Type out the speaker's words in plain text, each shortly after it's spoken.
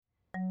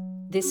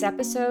This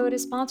episode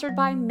is sponsored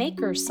by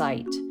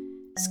MakerSite.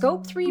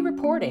 Scope 3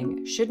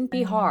 reporting shouldn't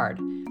be hard.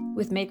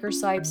 With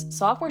MakerSite's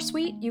software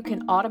suite, you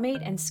can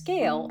automate and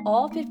scale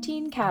all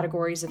 15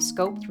 categories of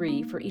Scope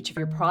 3 for each of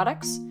your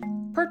products,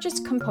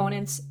 purchased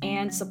components,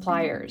 and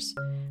suppliers.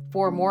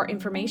 For more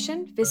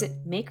information, visit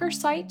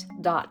makersite.io.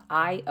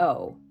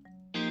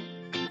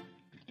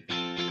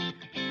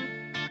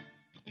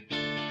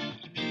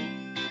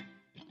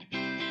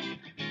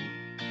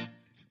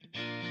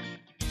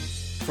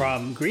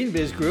 From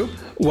GreenBiz Group,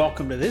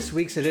 welcome to this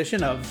week's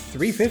edition of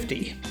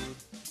 350.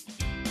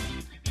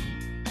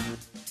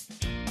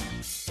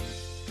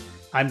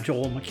 I'm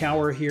Joel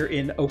McCower here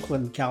in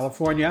Oakland,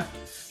 California.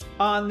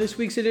 On this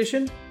week's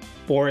edition,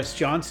 Boris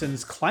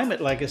Johnson's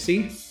climate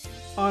legacy,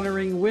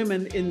 honoring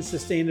women in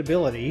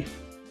sustainability,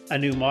 a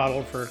new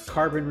model for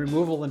carbon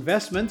removal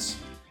investments,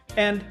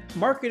 and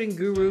marketing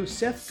guru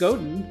Seth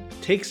Godin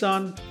takes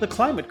on the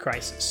climate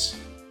crisis.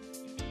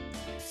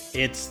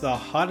 It's the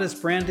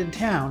hottest brand in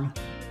town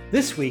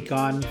this week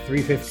on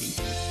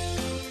 350.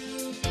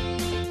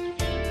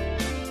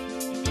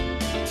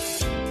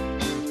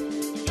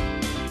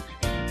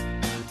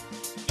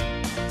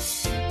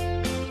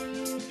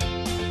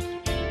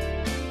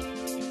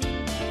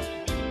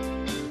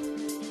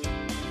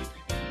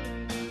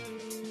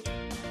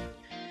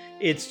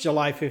 It's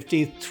July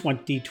 15th,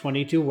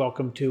 2022.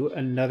 Welcome to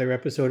another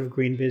episode of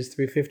GreenBiz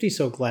 350.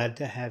 So glad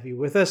to have you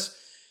with us.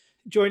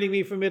 Joining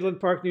me from Midland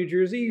Park, New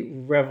Jersey,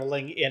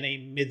 reveling in a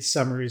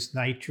midsummer's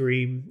night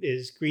dream,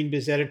 is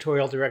GreenBiz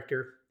editorial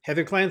director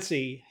Heather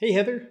Clancy. Hey,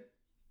 Heather.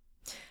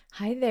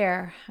 Hi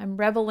there. I'm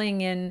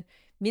reveling in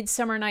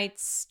Midsummer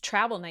Night's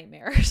travel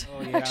nightmares.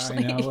 Oh, yeah,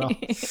 actually. I know. Well,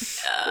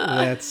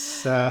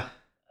 that's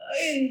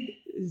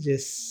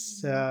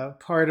just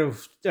part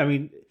of,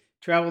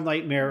 travel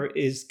nightmare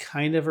is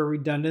kind of a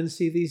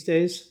redundancy these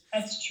days.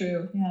 That's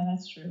true. Yeah,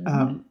 that's true.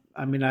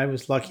 I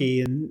was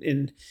lucky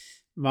in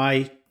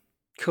my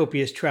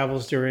copious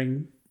travels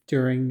during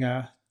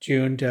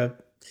June to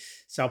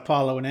Sao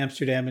Paulo and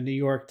Amsterdam and New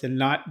York to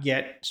not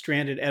get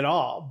stranded at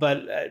all.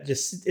 But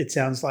just it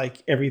sounds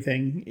like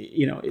everything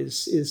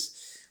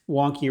is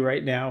wonky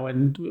right now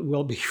and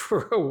will be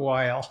for a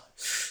while.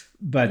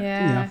 But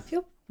yeah, I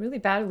feel really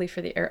badly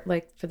for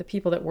for the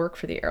people that work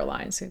for the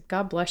airlines.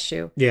 God bless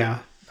you. Yeah,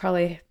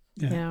 probably.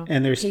 Yeah.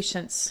 And there's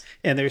patience,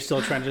 and they're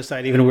still trying to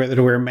decide even whether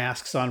to wear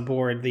masks on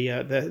board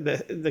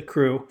the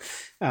crew.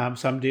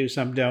 Some do,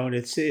 some don't.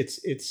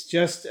 It's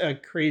just a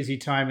crazy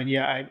time. And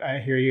yeah, I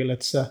hear you.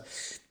 Let's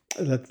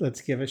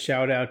give a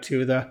shout out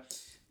to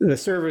the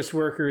service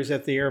workers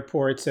at the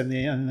airports and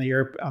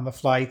on the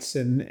flights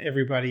and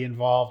everybody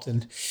involved.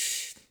 And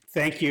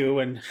thank you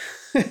and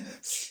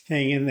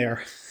hang in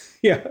there.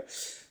 Yeah,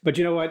 but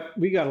you know what?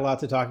 We got a lot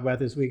to talk about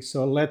this week,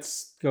 so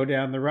let's go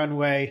down the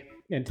runway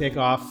and take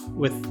off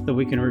with the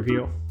Week in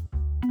Review.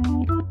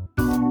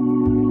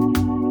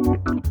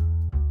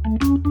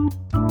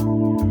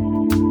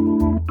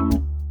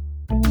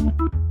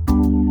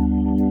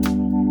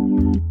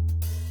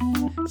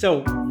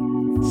 So,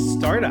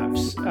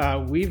 startups.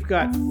 We've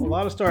got a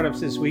lot of startups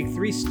this week.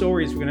 3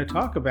 stories we're going to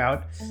talk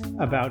about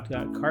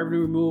carbon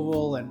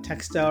removal and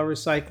textile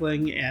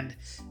recycling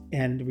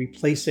and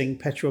replacing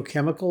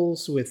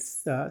petrochemicals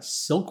with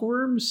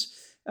silkworms.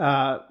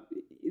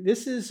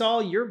 This is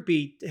all your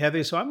beat,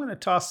 Heather, so I'm going to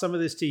toss some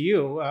of this to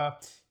you.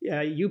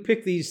 You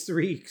picked these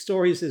 3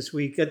 stories this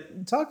week.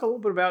 Talk a little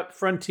bit about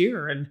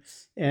Frontier,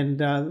 and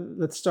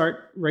let's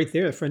start right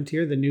there.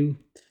 Frontier, the new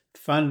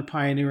fund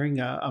pioneering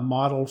a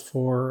model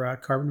for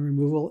carbon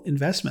removal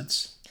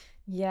investments.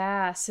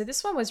 Yeah, so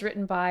this one was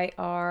written by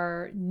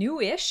our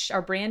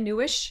brand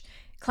newish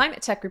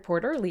climate tech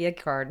reporter, Leah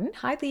Garden.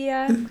 Hi,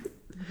 Leah.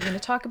 We're going to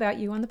talk about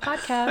you on the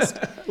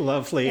podcast.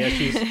 Lovely.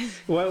 She's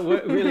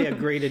really a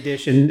great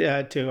addition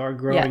to our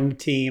growing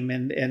team,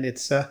 and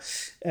it's a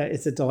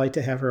delight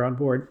to have her on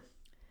board.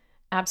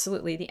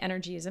 Absolutely. The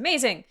energy is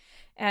amazing.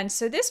 And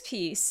so this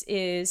piece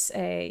is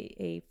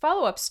a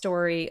follow-up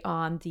story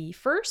on the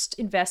first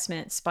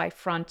investments by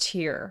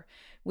Frontier,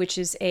 which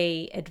is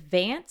a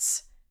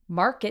Advance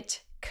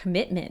Market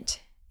Commitment,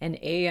 an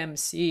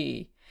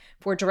AMC,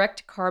 for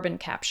direct carbon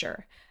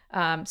capture.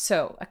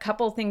 So a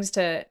couple things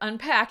to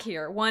unpack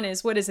here. One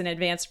is, what is an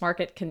advanced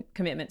market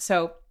commitment?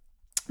 So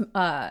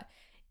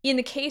in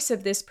the case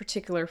of this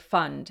particular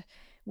fund,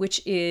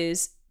 which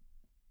is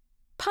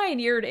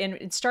pioneered and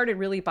it started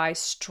really by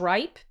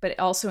Stripe, but it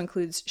also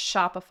includes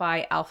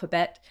Shopify,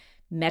 Alphabet,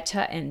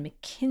 Meta, and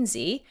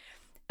McKinsey.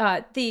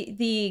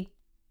 The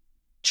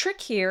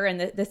trick here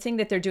and the thing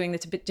that they're doing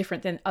that's a bit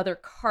different than other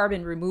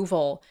carbon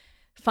removal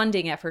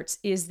funding efforts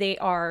is they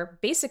are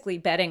basically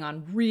betting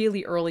on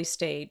really early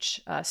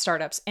stage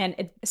startups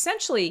and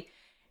essentially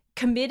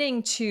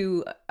committing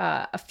to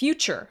a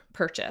future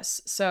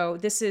purchase. So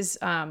this is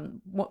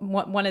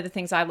one of the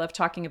things I love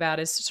talking about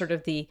is sort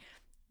of the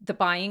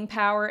buying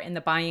power and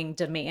the buying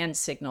demand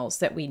signals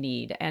that we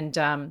need.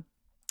 And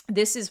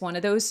this is one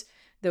of those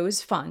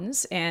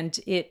funds, and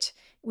it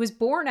was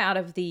born out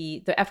of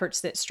the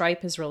efforts that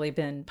Stripe has really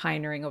been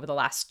pioneering over the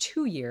last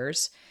 2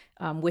 years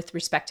with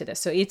respect to this.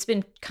 So it's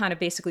been kind of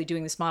basically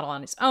doing this model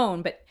on its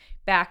own, but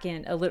back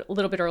in a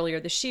little bit earlier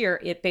this year,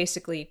 it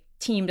basically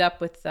teamed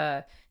up with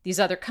these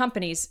other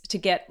companies to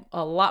get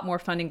a lot more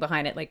funding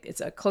behind it. Like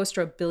it's close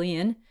to $1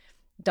 billion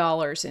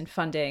in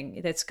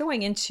funding that's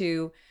going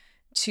into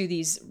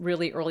these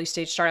really early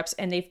stage startups,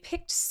 and they've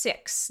picked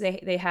 6.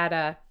 They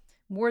had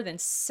more than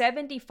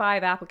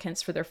 75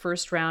 applicants for their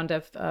first round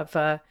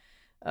of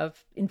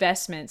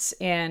investments,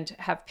 and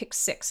have picked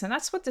 6. And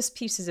that's what this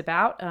piece is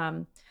about.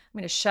 I'm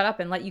going to shut up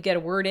and let you get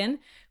a word in,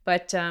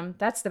 but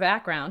that's the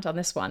background on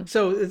this one.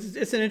 So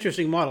it's an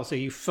interesting model. So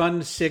you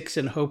fund 6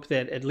 and hope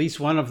that at least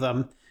one of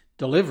them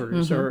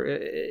delivers, Mm-hmm. or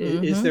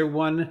is there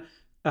one?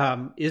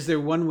 Is there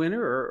one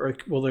winner, or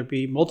will there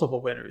be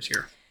multiple winners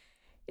here?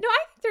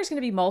 I think there's going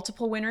to be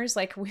multiple winners,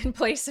 like win,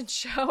 place, and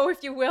show,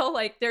 if you will.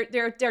 Like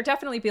there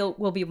definitely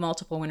will be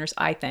multiple winners,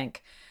 I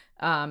think.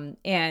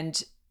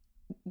 And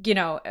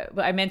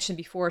I mentioned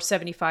before,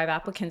 75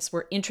 applicants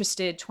were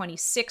interested,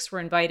 26 were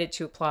invited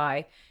to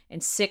apply,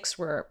 and 6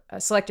 were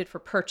selected for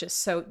purchase.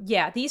 So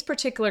yeah, these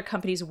particular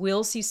companies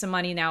will see some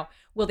money. Now,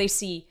 will they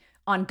see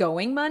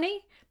ongoing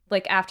money?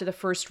 Like after the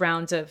first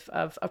rounds of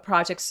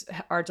projects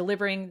are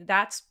delivering?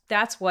 That's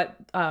what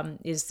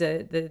is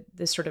the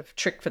sort of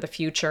trick for the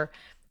future.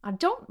 I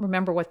don't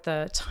remember what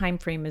the time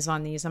frame is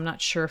on these. I'm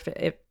not sure if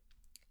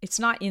it's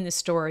not in the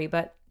story,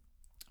 but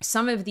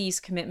some of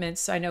these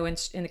commitments, I know in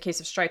the case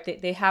of Stripe,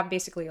 they have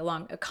basically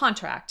a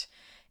contract,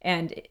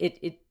 and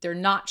they're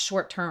not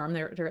short term.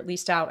 They're at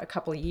least out a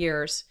couple of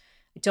years.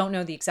 I don't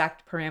know the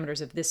exact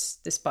parameters of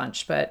this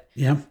bunch, but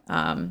it's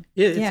an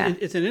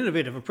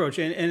innovative approach,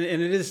 and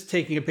it is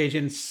taking a page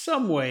in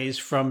some ways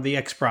from the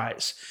X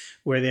Prize,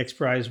 where the X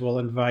Prize will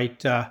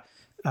invite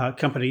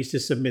companies to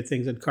submit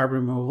things in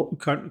carbon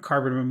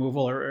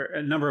removal, or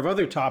a number of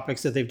other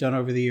topics that they've done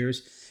over the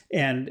years.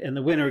 And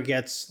the winner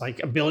gets like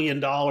 $1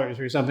 billion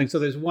or something. So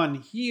there's one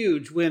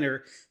huge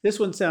winner. This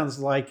one sounds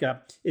like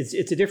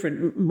it's a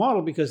different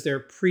model, because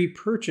they're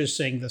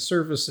pre-purchasing the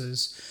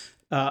services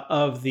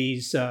of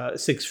these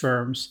 6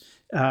 firms,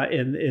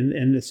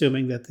 and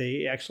assuming that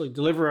they actually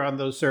deliver on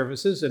those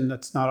services, and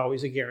that's not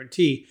always a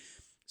guarantee.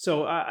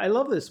 So I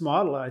love this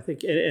model. I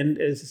think, and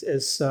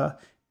as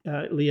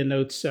Leah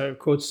notes,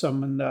 quotes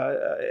someone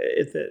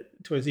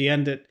towards the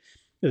end, that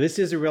this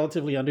is a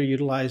relatively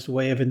underutilized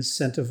way of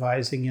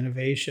incentivizing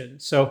innovation.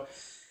 So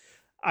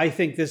I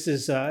think this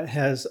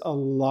has a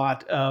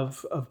lot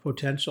of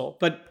potential.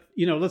 But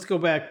let's go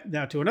back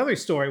now to another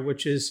story,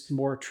 which is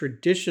more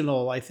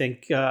traditional, I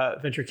think,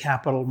 venture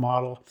capital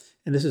model.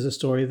 And this is a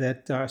story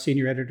that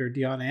senior editor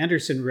Deanna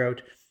Anderson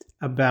wrote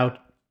about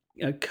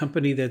a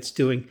company that's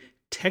doing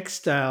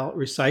textile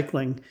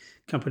recycling,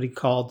 company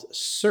called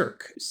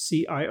CIRC,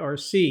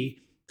 CIRC.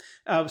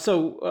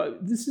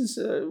 This is,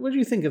 what do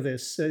you think of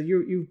this?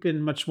 You've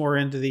been much more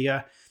into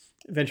the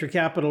venture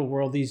capital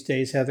world these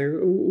days, Heather.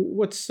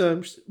 What's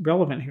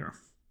relevant here?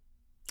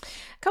 A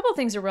couple of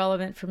things are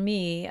relevant for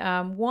me.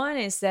 One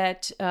is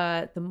that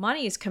the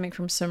money is coming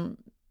from some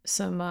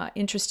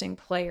interesting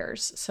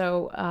players.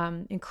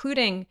 So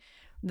including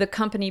the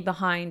company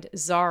behind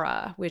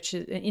Zara, which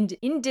is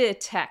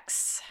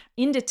Inditex,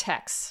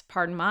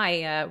 pardon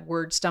my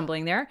word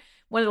stumbling there,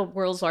 one of the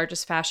world's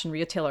largest fashion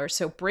retailers.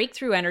 So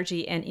Breakthrough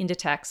Energy and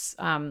Inditex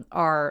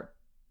are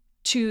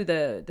two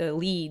the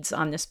leads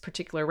on this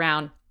particular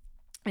round.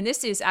 And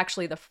this is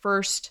actually the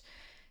first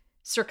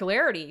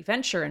circularity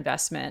venture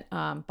investment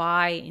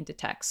by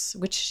Inditex,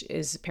 which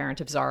is a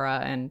parent of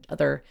Zara and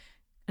other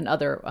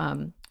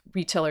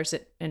retailers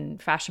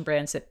and fashion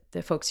brands that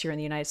the folks here in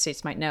the United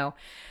States might know.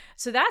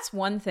 So that's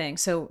one thing.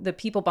 So the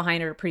people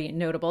behind it are pretty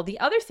notable. The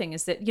other thing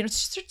is that,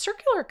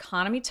 circular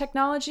economy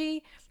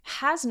technology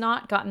has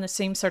not gotten the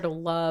same sort of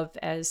love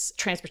as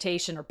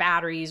transportation or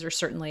batteries,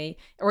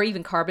 or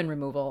even carbon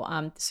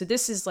removal. So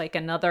this is like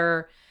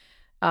another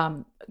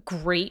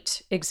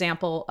great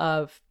example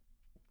of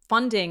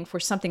funding for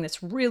something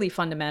that's really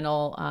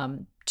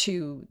fundamental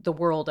to the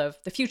world of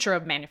the future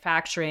of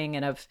manufacturing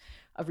and of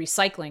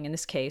recycling, in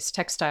this case,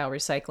 textile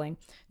recycling.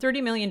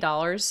 $30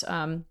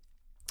 million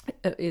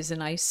is a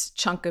nice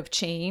chunk of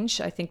change.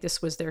 I think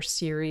this was their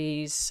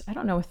series, I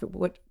don't know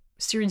what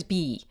series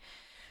B.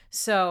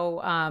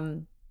 So,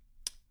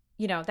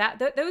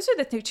 those are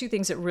the 2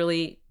 things that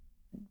really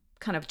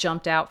kind of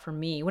jumped out for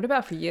me. What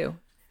about for you?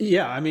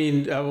 Yeah, I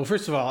mean, well,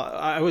 first of all,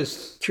 I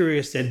was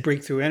curious that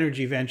Breakthrough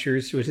Energy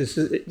Ventures, which is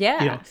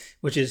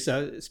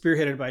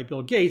spearheaded by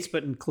Bill Gates,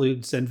 but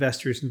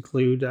investors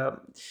include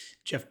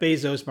Jeff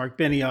Bezos, Mark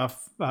Benioff,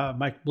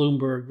 Mike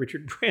Bloomberg,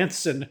 Richard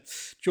Branson,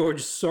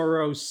 George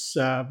Soros,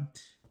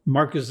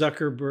 Mark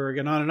Zuckerberg,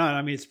 and on and on.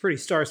 I mean, it's a pretty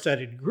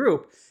star-studded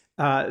group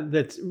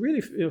that's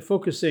really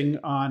focusing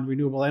on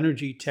renewable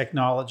energy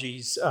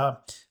technologies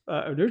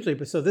originally.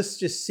 But so this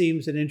just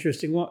seems an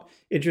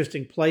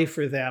interesting play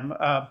for them.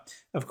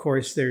 Of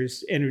course,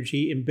 there's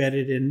energy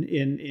embedded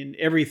in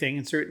everything,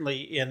 and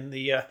certainly in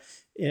the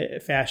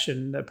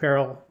fashion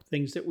apparel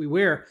things that we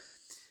wear.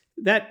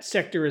 That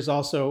sector is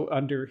also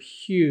under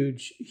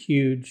huge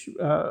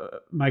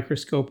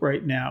microscope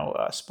right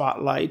now,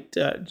 spotlight,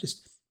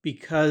 just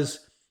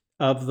because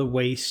of the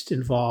waste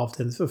involved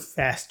in the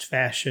fast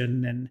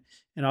fashion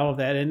and all of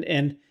that.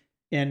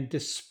 And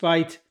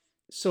despite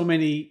so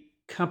many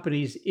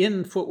companies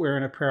in footwear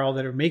and apparel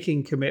that are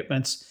making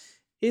commitments,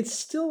 it's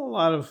still a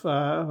lot of,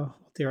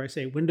 dare I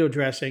say, window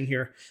dressing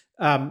here,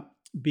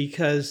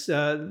 because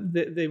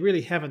they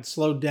really haven't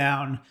slowed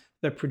down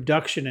the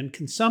production and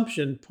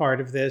consumption part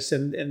of this.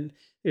 And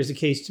there's a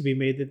case to be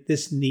made that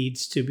this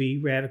needs to be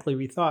radically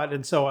rethought.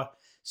 And so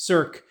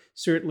Cirque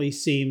certainly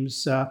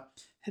seems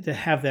to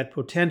have that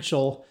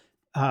potential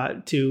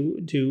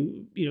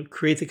to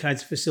create the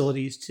kinds of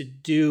facilities to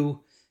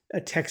do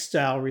a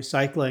textile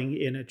recycling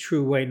in a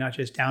true way, not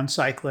just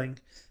downcycling,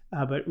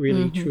 but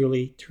really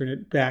truly turn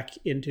it back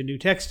into new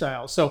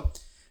textiles. So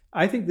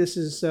I think this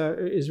is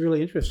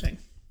really interesting.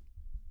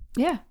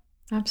 Yeah,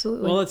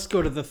 absolutely. Well, let's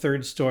go to the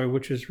third story,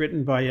 which was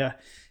written by a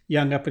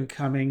young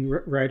up-and-coming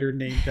writer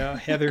named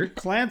Heather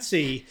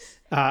Clancy,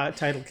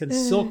 titled, "Can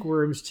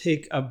Silkworms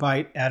Take a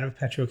Bite Out of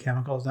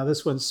Petrochemicals?" Now,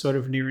 this one's sort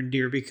of near and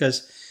dear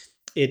because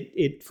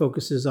it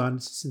focuses on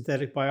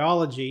synthetic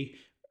biology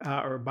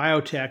or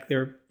biotech.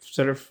 They're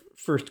sort of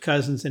first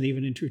cousins and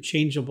even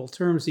interchangeable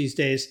terms these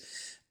days.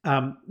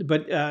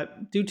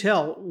 But do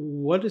tell,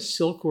 what does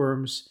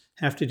silkworms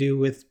have to do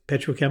with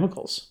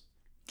petrochemicals?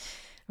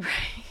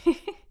 Right.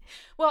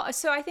 Well,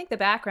 so I think the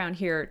background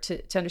here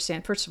to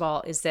understand, first of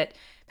all, is that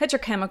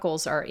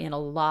petrochemicals are in a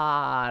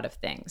lot of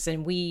things,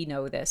 and we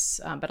know this,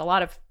 but a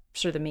lot of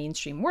sort of the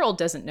mainstream world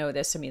doesn't know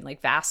this. I mean,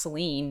 like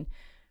Vaseline,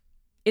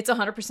 it's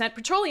 100%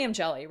 petroleum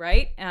jelly,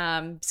 right?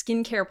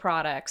 Skincare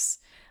products.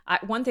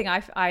 One thing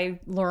I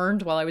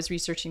learned while I was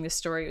researching this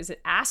story was that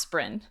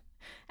aspirin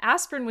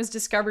was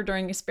discovered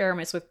during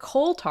experiments with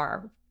coal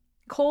tar.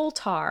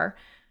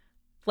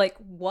 Like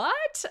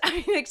what? I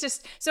mean, it's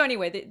just, so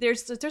anyway,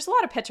 there's a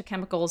lot of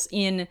petrochemicals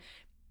in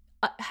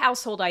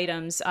household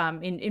items,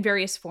 in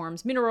various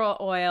forms: mineral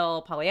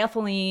oil,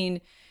 polyethylene,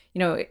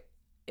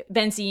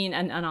 benzene,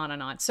 and on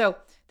and on. So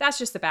that's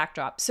just the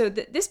backdrop. So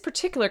this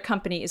particular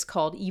company is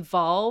called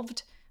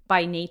Evolved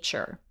by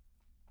Nature.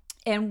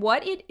 And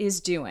what it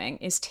is doing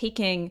is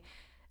taking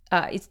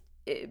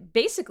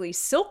basically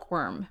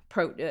silkworms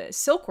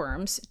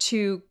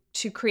to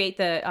create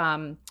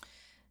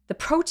the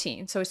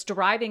protein. So it's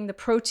deriving the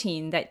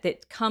protein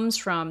that comes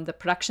from the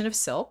production of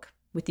silk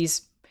with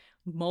these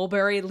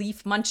mulberry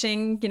leaf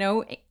munching,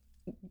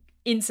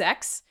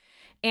 insects.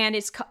 And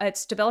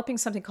it's developing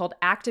something called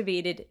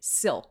activated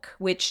silk,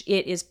 which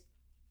it is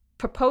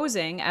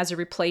proposing as a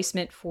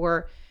replacement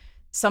for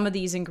some of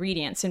these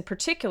ingredients. In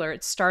particular,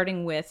 it's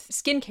starting with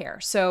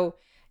skincare. So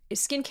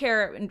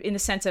skincare in the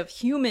sense of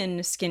human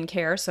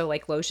skincare, so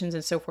like lotions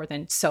and so forth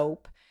and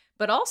soap,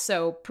 but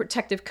also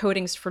protective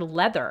coatings for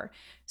leather.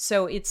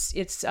 So it's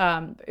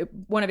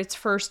one of its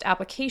first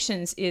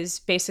applications is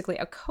basically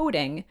a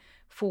coating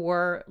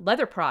for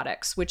leather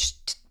products, which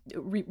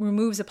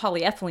removes the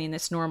polyethylene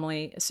that's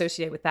normally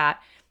associated with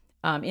that,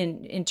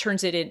 and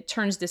turns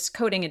this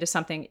coating into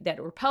something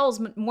that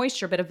repels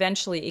moisture, but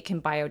eventually it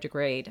can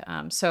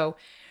biodegrade. So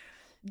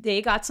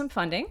they got some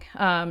funding,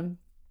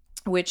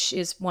 which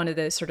is one of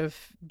the sort of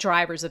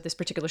drivers of this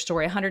particular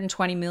story,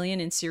 $120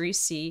 million in Series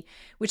C,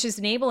 which is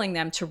enabling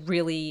them to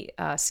really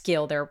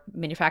scale their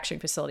manufacturing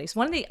facilities.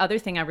 One of the other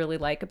thing I really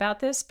like about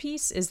this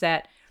piece is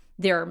that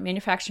they're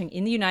manufacturing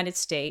in the United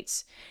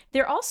States.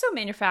 They're also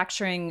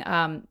manufacturing,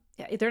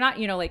 they're not,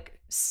 like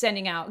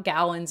sending out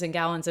gallons and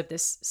gallons of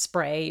this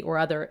spray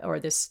or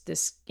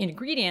this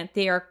ingredient.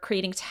 They are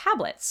creating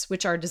tablets,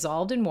 which are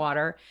dissolved in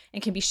water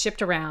and can be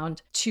shipped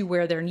around to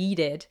where they're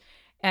needed.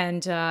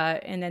 And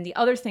then the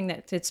other thing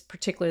that's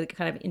particularly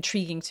kind of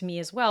intriguing to me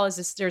as well is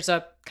this: there's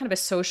a kind of a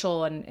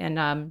social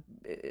and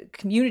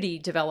community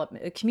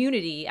development,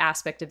 community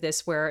aspect of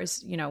this, where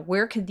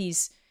where could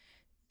these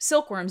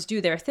silkworms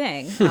do their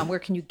thing? Where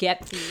can you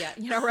get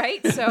the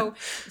right? So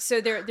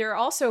they're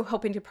also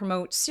hoping to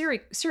promote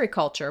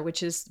sericulture,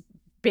 which is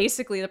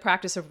basically the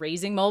practice of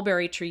raising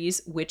mulberry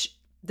trees, which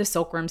the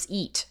silkworms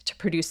eat to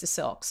produce the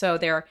silk. So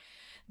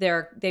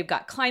they've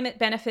got climate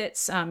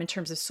benefits in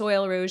terms of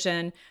soil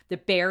erosion. The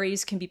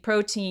berries can be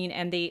protein,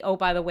 and they, oh,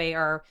 by the way,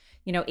 are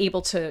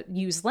able to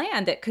use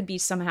land that could be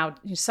somehow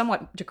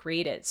somewhat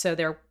degraded. So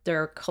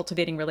they're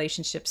cultivating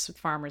relationships with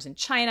farmers in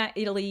China,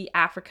 Italy,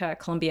 Africa,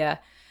 Colombia.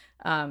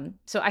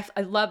 So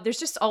I love. There's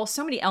just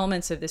so many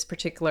elements of this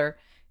particular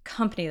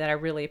company that I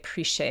really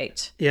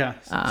appreciate. Yeah.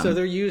 So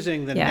they're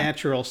using the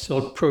natural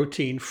silk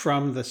protein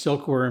from the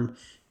silkworm.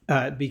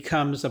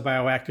 Becomes a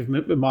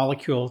bioactive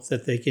molecule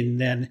that they can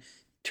then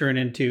turn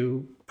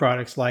into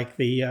products like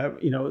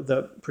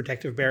the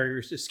protective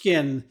barriers to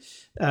skin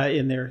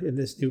in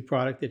this new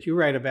product that you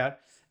write about.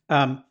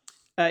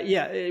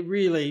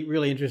 Really,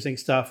 really interesting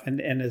stuff.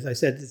 And as I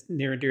said, it's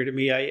near and dear to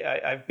me.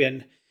 I've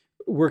been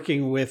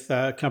working with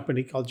a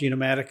company called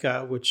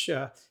Genomatica, which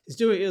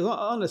is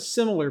on a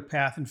similar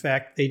path. In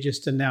fact, they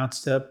just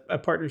announced a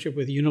partnership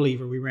with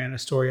Unilever. We ran a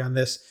story on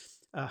this.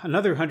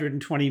 Another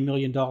 $120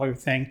 million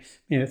thing.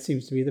 It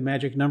seems to be the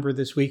magic number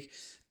this week.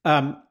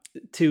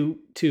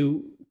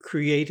 To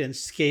create and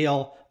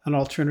scale an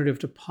alternative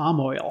to palm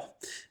oil.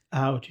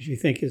 which you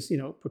think is,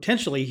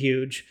 potentially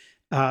huge,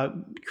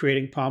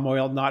 creating palm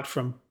oil not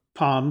from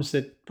palm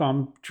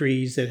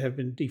trees that have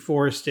been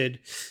deforested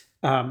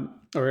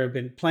or have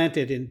been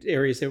planted in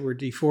areas that were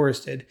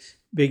deforested.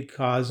 Big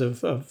cause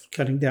of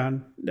cutting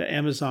down the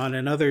Amazon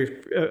and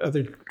other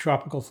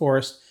tropical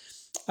forests.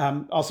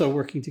 Also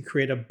working to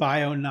create a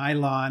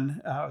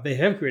bio-nylon. They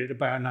have created a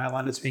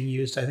bio-nylon that's being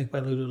used, I think, by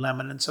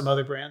Lululemon and some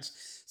other brands.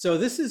 So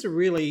this is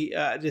really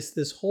just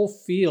this whole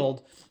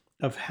field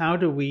of how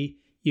do we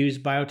use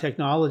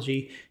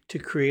biotechnology to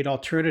create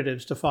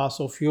alternatives to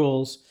fossil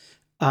fuels,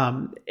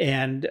 and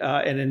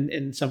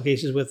in some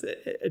cases with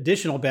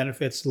additional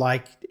benefits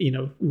like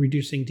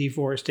reducing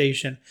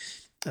deforestation.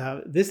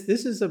 This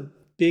is a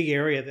big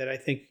area that I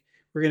think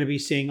we're going to be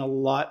seeing a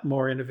lot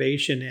more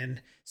innovation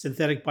in.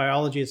 Synthetic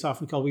biology, it's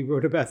often called. We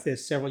wrote about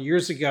this several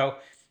years ago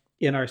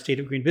in our State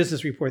of Green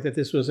Business report that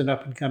this was an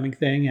up and coming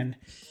thing, and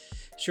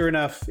sure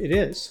enough, it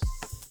is.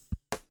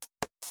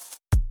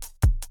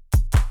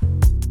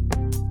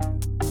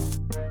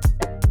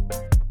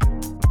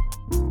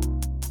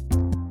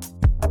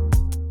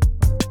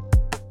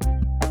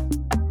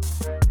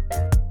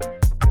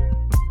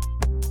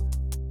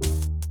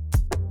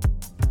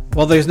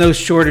 Well, there's no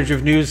shortage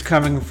of news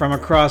coming from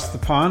across the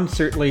pond,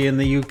 certainly in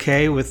the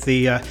UK with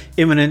the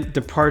imminent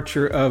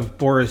departure of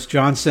Boris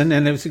Johnson.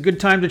 And it was a good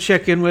time to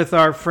check in with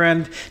our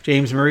friend,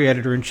 James Murray,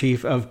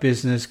 editor-in-chief of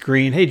Business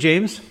Green. Hey,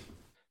 James.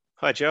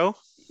 Hi, Joe.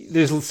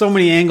 There's so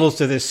many angles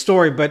to this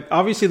story, but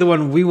obviously the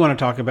one we want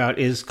to talk about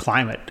is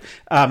climate.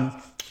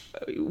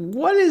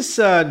 What is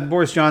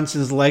Boris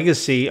Johnson's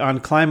legacy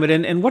on climate,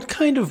 and what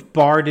kind of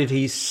bar did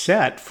he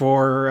set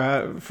for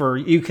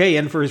UK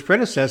and for his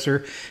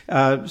predecessor?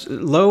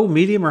 Low,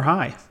 medium, or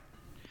high?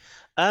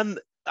 I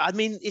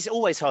mean, it's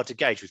always hard to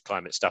gauge with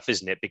climate stuff,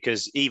 isn't it?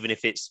 Because even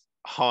if it's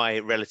high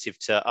relative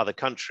to other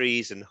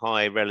countries and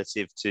high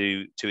relative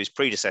to his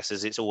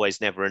predecessors, it's always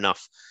never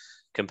enough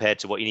compared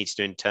to what you need to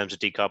do in terms of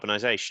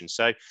decarbonisation.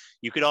 So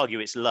you could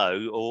argue it's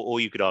low, or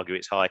you could argue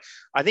it's high.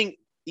 I think,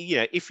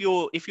 if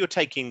you're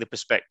taking the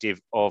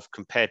perspective of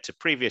compared to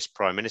previous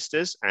prime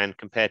ministers and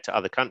compared to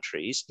other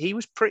countries, he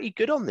was pretty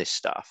good on this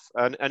stuff.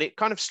 And it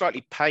kind of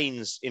slightly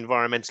pains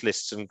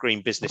environmentalists and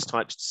green business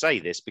types to say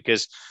this,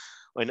 because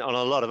on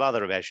a lot of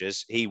other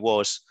measures, he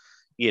was,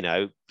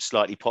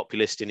 slightly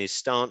populist in his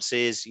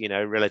stances,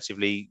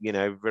 relatively,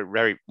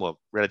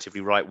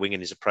 relatively right wing in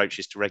his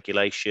approaches to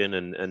regulation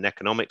and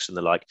economics and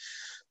the like.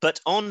 But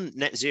on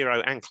net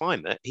zero and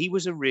climate, he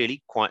was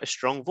quite a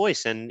strong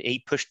voice, and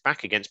he pushed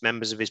back against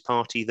members of his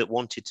party that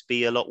wanted to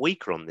be a lot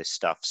weaker on this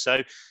stuff.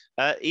 So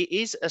it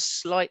is a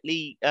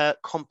slightly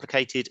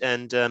complicated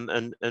and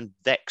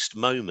vexed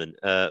moment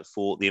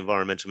for the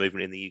environmental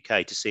movement in the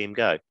UK to see him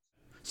go.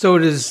 So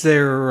is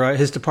there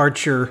his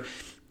departure?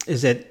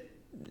 Is it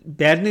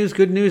bad news,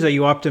 good news? Are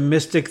you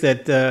optimistic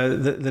that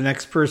the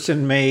next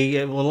person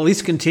will at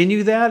least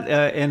continue that,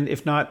 and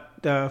if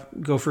not,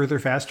 go further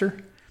faster?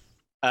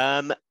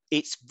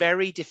 It's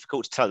very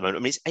difficult to tell at the moment.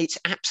 I mean, it's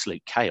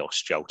absolute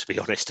chaos, Joel, to be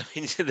honest. I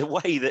mean, the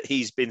way that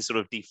he's been sort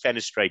of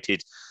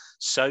defenestrated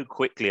so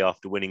quickly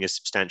after winning a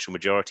substantial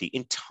majority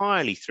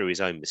entirely through his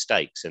own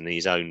mistakes and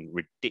his own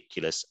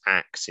ridiculous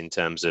acts in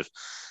terms of,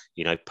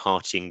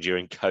 partying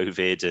during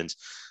COVID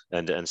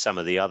and some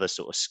of the other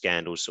sort of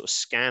scandals, sort of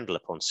scandal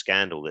upon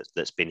scandal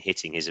that's been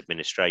hitting his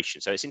administration.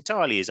 So it's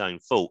entirely his own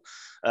fault.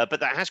 But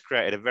that has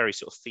created a very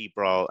sort of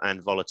febrile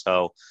and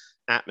volatile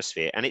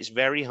atmosphere, and it's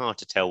very hard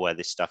to tell where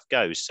this stuff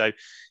goes. So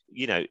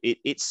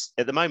it's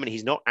at the moment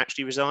he's not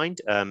actually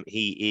resigned.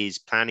 He is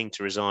planning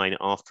to resign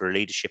after a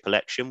leadership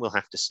election. We'll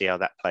have to see how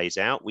that plays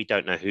out. We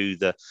don't know who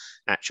the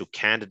actual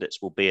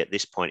candidates will be at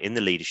this point in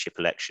the leadership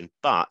election,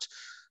 but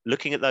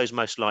looking at those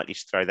most likely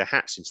to throw their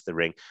hats into the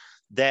ring,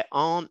 there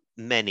aren't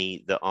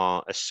many that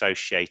are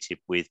associated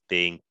with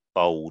being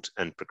bold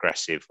and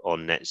progressive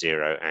on net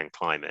zero and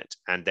climate,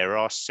 and there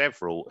are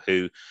several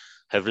who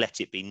have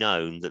let it be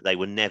known that they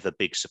were never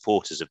big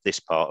supporters of this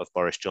part of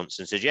Boris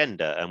Johnson's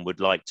agenda and would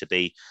like to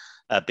be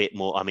a bit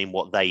more,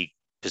 what they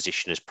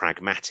position as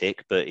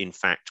pragmatic, but in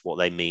fact, what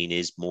they mean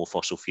is more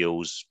fossil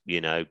fuels,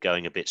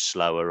 going a bit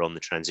slower on the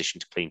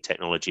transition to clean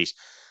technologies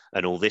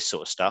and all this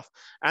sort of stuff.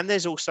 And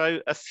there's also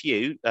a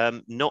few,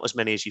 not as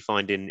many as you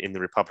find in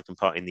the Republican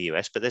Party in the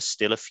US, but there's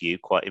still a few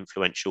quite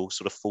influential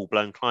sort of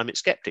full-blown climate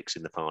skeptics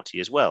in the party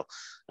as well,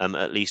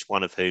 at least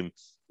one of whom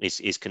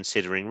is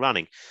considering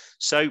running.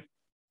 So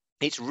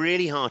it's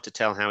really hard to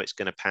tell how it's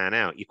going to pan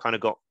out. You kind of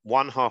got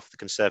one half of the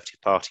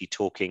Conservative Party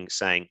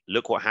saying,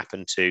 look what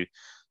happened to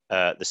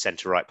the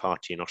centre-right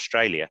party in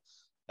Australia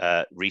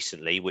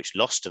recently, which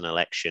lost an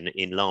election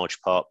in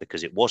large part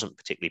because it wasn't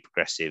particularly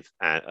progressive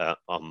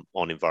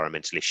on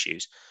environmental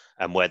issues,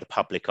 and where the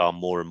public are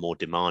more and more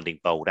demanding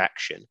bold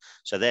action.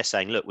 So they're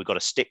saying, look, we've got to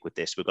stick with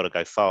this. We've got to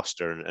go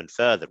faster and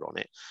further on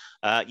it.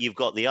 You've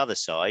got the other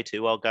side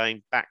who are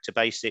going back to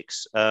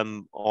basics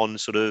on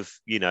sort of,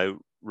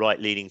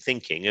 right-leaning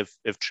thinking of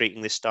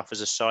treating this stuff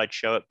as a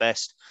sideshow at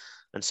best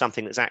and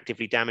something that's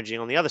actively damaging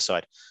on the other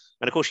side.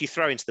 And of course, you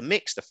throw into the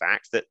mix the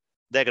fact that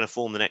they're going to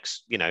form the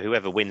next,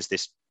 whoever wins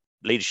this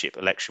leadership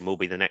election will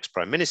be the next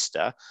prime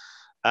minister.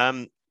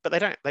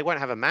 But they won't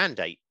have a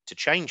mandate to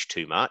change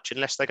too much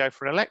unless they go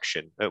for an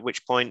election, at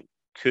which point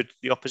could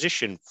the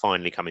opposition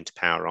finally come into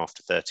power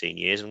after 13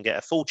 years and get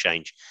a full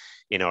change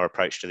in our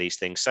approach to these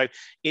things. So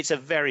it's a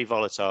very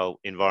volatile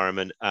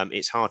environment.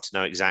 It's hard to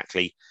know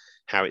exactly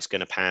how it's going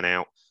to pan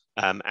out.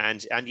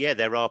 And yeah,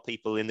 there are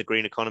people in the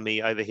green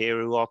economy over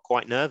here who are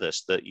quite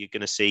nervous that you're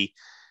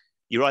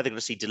either going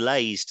to see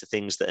delays to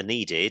things that are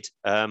needed,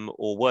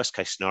 or worst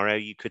case scenario,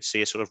 you could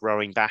see a sort of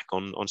rowing back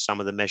on some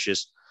of the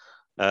measures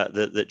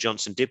that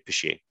Johnson did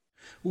pursue.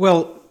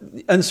 Well,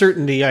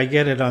 uncertainty, I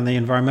get it on the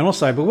environmental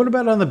side, but what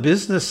about on the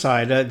business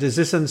side? Does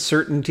this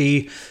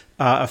uncertainty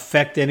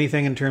affect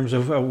anything in terms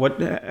of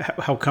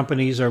how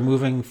companies are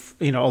moving,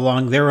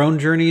 along their own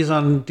journeys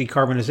on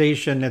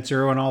decarbonization, net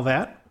zero, and all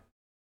that?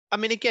 I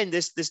mean, again,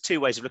 there's two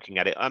ways of looking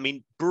at it. I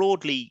mean,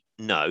 broadly,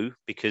 no,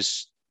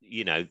 because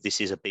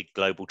this is a big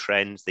global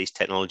trend. These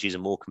technologies are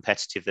more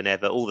competitive than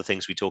ever. All the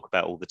things we talk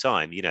about all the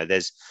time.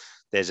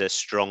 There's a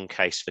strong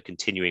case for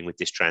continuing with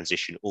this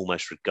transition,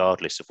 almost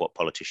regardless of what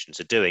politicians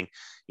are doing.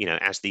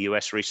 As the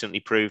US recently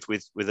proved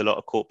with a lot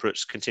of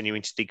corporates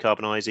continuing to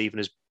decarbonize, even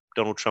as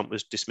Donald Trump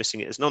was dismissing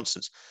it as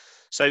nonsense.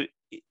 So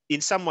in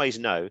some ways,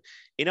 no.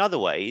 In other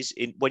ways,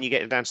 when you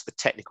get down to the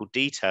technical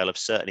detail of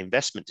certain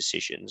investment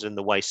decisions and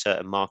the way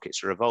certain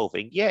markets are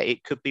evolving, yeah,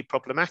 it could be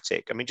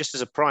problematic. I mean, just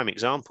as a prime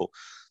example,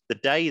 the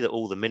day that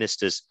all the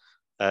ministers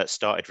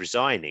started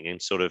resigning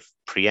and sort of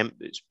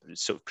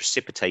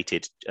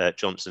precipitated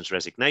Johnson's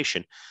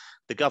resignation,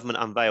 the government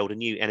unveiled a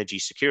new energy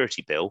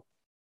security bill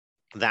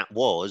that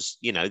was,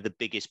 the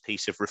biggest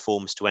piece of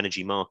reforms to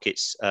energy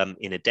markets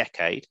in a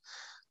decade.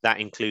 That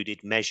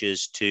included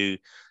measures to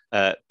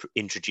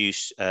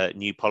introduce a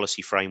new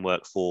policy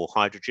framework for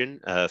hydrogen,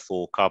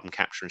 for carbon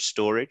capture and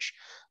storage.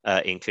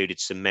 It included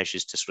some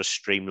measures to sort of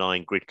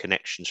streamline grid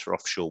connections for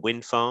offshore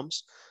wind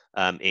farms.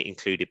 It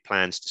included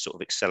plans to sort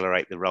of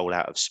accelerate the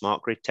rollout of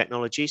smart grid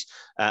technologies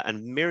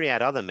and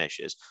myriad other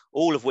measures,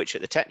 all of which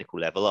at the technical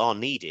level are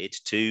needed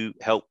to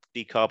help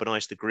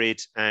decarbonize the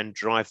grid and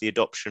drive the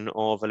adoption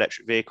of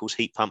electric vehicles,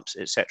 heat pumps,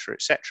 et cetera,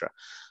 et cetera.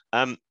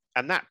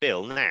 And that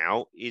bill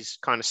now is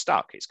kind of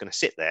stuck. It's going to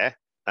sit there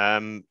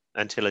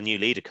until a new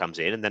leader comes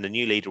in, and then a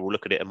new leader will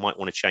look at it and might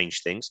want to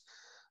change things.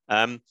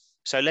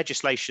 So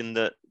legislation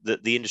that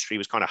the industry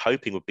was kind of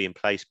hoping would be in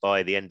place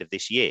by the end of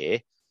this year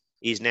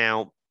is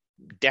now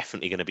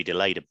definitely going to be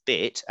delayed a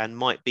bit and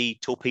might be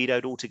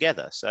torpedoed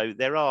altogether. So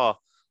there are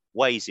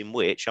ways in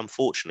which,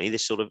 unfortunately,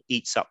 this sort of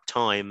eats up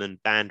time and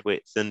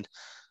bandwidth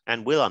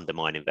and will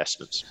undermine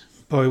investments.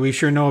 Boy, we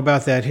sure know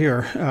about that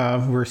here.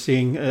 We're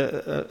seeing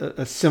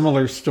a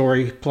similar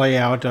story play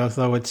out,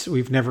 although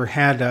we've never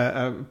had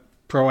a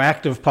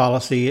proactive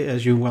policy,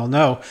 as you well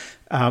know,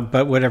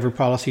 but whatever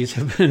policies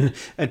have been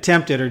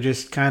attempted are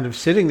just kind of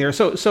sitting there.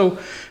 So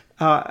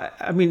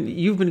I mean,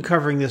 you've been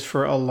covering this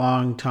for a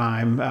long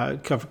time,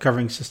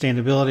 covering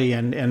sustainability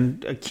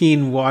and a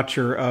keen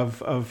watcher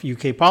of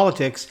UK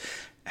politics.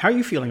 How are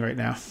you feeling right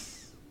now?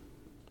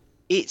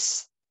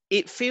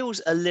 It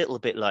feels a little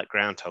bit like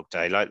Groundhog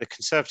Day. Like the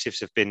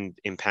Conservatives have been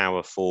in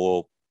power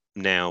for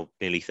now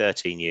nearly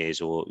 13 years,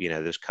 or,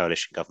 there's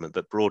coalition government,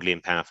 but broadly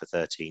in power for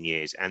 13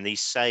 years. And these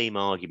same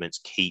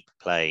arguments keep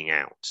playing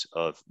out,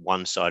 of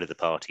one side of the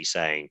party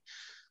saying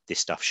this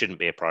stuff shouldn't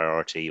be a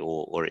priority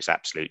or it's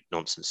absolute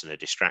nonsense and a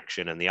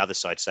distraction, and the other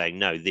side saying,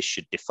 no, this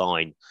should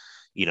define,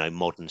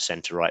 modern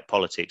centre-right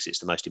politics. It's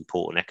the most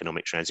important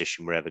economic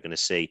transition we're ever going to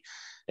see,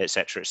 et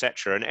cetera, et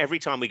cetera. And every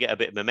time we get a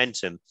bit of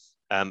momentum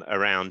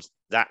around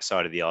that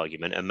side of the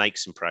argument and make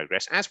some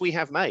progress, as we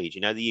have made,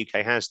 the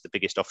UK has the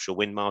biggest offshore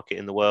wind market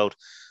in the world.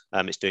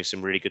 It's doing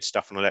some really good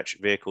stuff on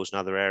electric vehicles and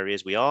other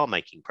areas. We are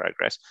making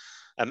progress.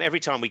 Every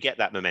time we get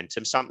that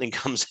momentum, something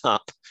comes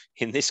up.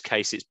 In this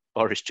case, it's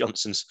Boris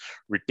Johnson's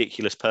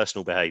ridiculous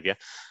personal behaviour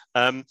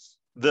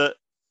that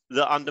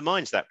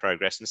undermines that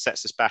progress and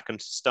sets us back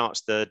and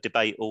starts the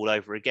debate all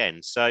over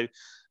again. So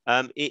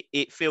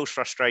it feels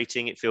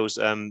frustrating. It feels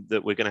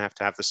that we're going to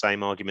have the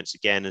same arguments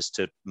again as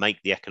to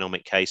make the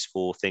economic case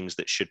for things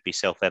that should be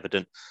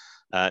self-evident.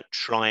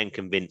 Try and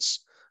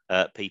convince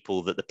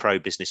people that the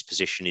pro-business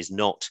position is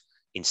not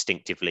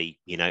instinctively,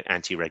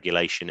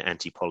 anti-regulation,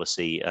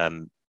 anti-policy,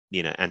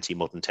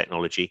 anti-modern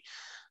technology,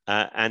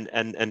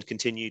 and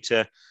continue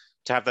to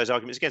have those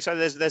arguments again. So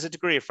there's a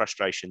degree of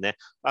frustration there.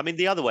 I mean,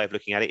 the other way of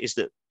looking at it is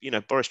that,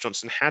 Boris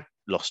Johnson had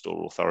lost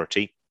all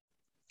authority.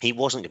 He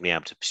wasn't going to be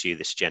able to pursue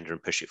this agenda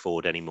and push it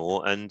forward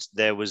anymore. And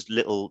there was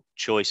little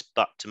choice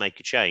but to make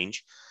a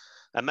change.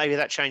 And maybe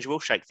that change will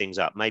shake things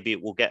up. Maybe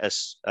it will get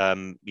us, a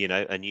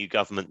new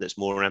government that's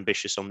more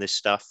ambitious on this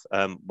stuff,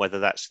 whether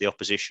that's the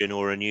opposition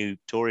or a new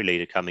Tory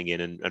leader coming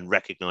in and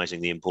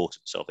recognising the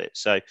importance of it.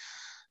 So,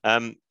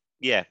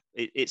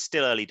 it's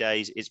still early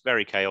days. It's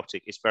very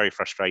chaotic. It's very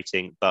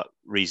frustrating, but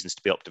reasons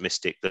to be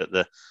optimistic that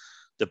the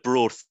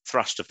broad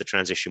thrust of the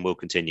transition will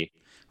continue.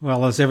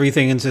 Well, as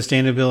everything in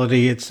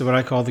sustainability, it's what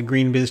I call the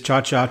green biz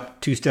cha-cha,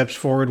 2 steps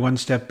forward, 1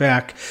 step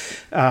back.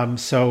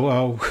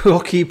 So we'll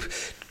keep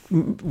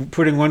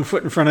putting one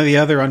foot in front of the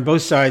other on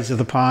both sides of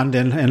the pond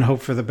and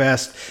hope for the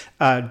best.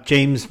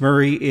 James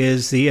Murray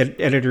is the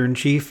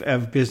editor-in-chief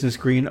of Business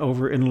Green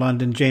over in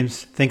London.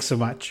 James, thanks so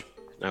much.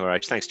 All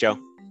right. Thanks, Joe.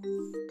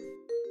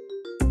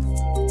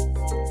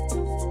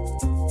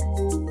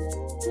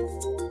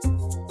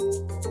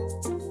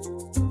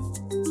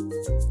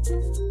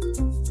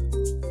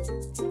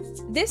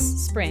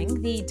 This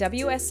spring, the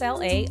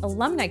WSLA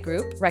Alumni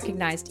Group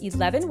recognized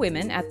 11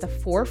 women at the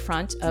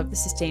forefront of the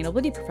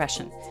sustainability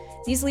profession.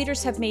 These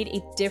leaders have made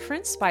a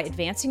difference by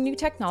advancing new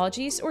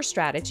technologies or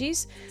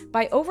strategies,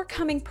 by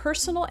overcoming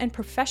personal and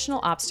professional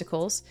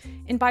obstacles,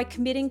 and by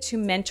committing to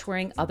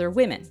mentoring other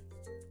women.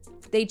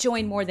 They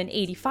join more than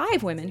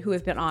 85 women who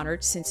have been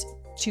honored since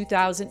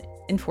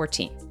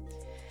 2014.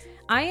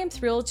 I am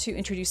thrilled to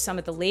introduce some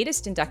of the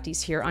latest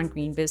inductees here on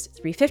GreenBiz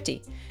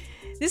 350.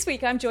 This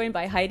week, I'm joined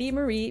by Heidi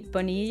Marie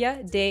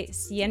Bonilla de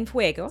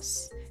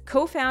Cienfuegos,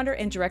 co-founder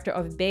and director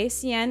of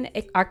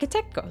B100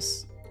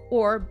 Arquitectos,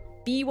 or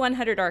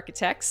B100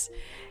 Architects,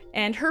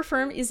 and her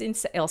firm is in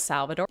El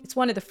Salvador. It's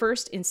one of the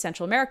first in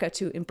Central America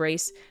to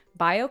embrace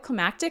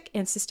bioclimatic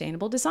and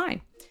sustainable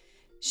design.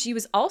 She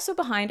was also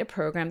behind a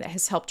program that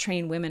has helped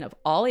train women of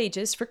all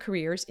ages for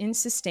careers in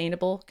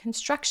sustainable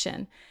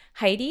construction.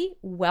 Heidi,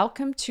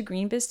 welcome to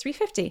GreenBiz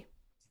 350.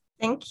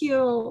 Thank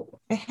you,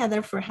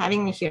 Heather, for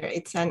having me here.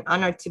 It's an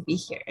honor to be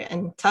here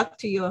and talk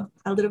to you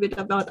a little bit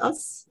about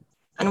us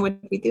and what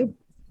we do.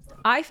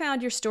 I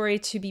found your story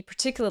to be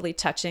particularly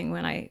touching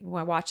when I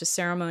watched a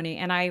ceremony,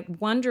 and I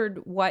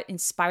wondered what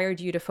inspired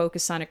you to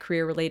focus on a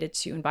career related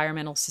to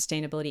environmental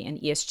sustainability and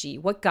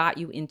ESG. What got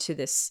you into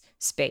this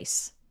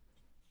space?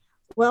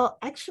 Well,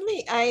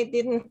 actually, I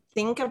didn't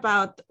think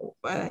about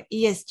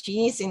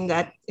ESGs in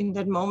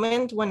that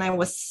moment when I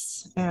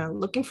was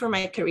looking for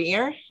my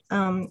career.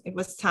 It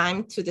was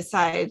time to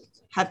decide,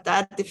 have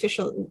that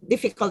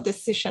difficult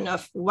decision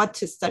of what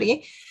to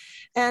study.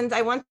 And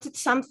I wanted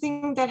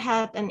something that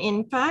had an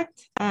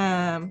impact,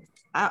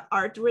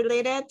 art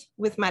related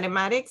with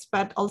mathematics,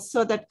 but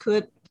also that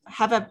could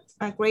have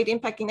a great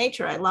impact in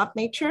nature. I love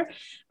nature.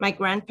 My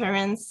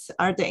grandparents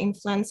are the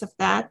influence of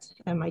that.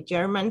 And my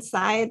German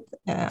side,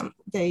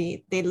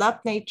 they love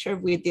nature.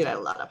 We did a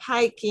lot of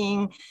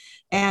hiking,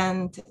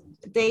 and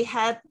they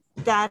had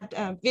that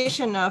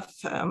vision of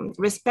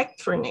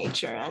respect for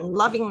nature and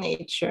loving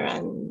nature,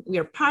 and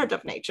we're part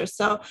of nature.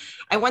 So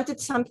I wanted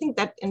something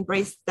that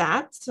embraced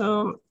that.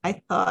 So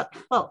I thought,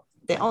 well,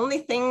 the only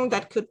thing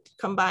that could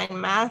combine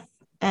math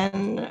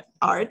and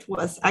art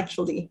was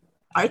actually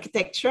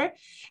architecture,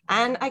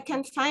 and I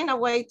can find a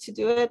way to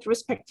do it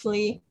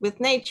respectfully with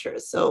nature.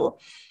 So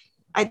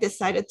I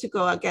decided to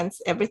go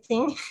against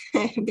everything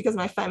because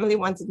my family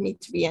wanted me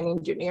to be an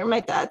engineer, my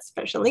dad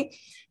especially,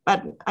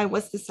 but I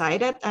was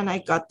decided, and I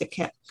got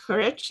the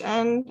courage,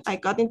 and I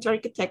got into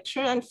architecture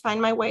and find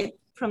my way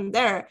from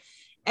there.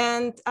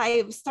 And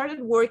I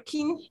started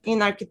working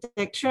in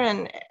architecture,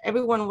 and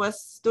everyone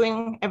was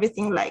doing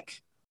everything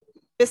like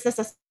business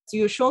as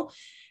usual,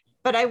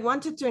 but I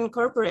wanted to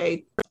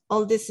incorporate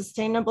all these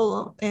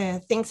sustainable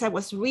things I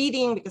was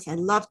reading because I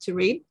love to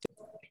read.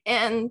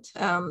 And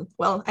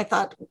well, I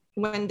thought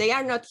when they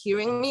are not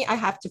hearing me, I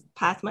have to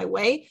path my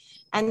way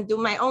and do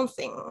my own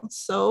thing.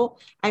 So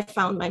I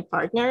found my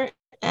partner,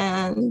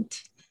 and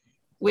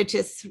which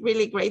is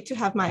really great to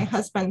have my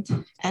husband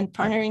and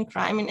partner in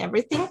crime and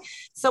everything.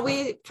 So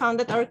we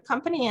founded our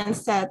company and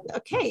said,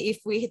 okay, if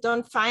we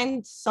don't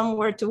find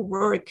somewhere to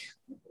work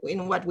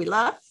in what we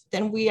love,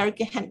 then we are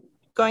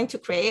going to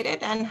create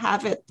it and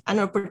have it an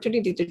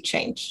opportunity to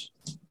change.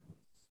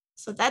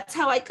 So that's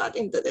how I got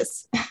into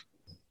this.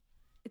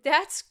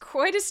 That's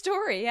quite a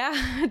story.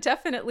 Yeah,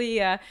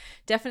 definitely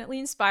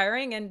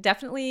inspiring, and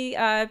definitely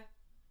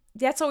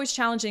that's always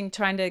challenging,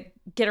 trying to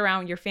get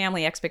around your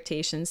family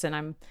expectations. And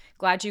I'm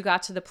glad you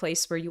got to the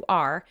place where you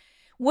are.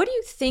 What do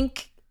you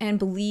think and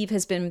believe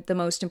has been the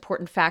most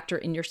important factor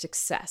in your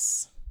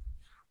success?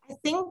 I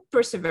think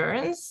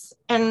perseverance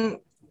and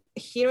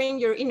hearing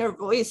your inner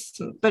voice,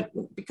 but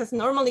because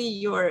normally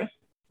you're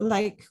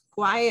like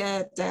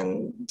quiet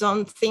and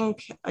don't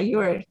think,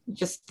 you're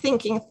just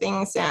thinking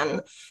things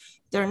and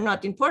they're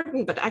not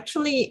important, but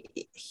actually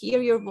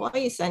hear your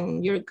voice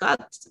and your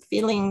gut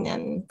feeling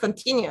and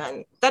continue.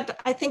 And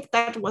that, I think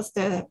that was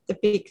the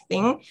big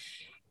thing.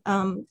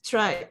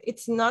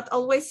 It's not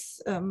always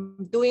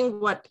doing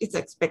what is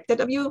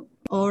expected of you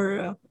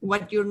or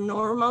what you're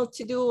normal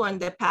to do on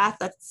the path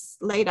that's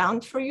laid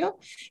out for you.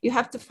 You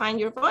have to find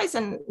your voice,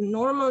 and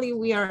normally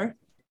we are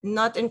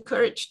not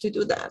encouraged to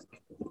do that.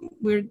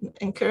 We're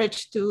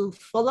encouraged to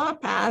follow a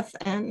path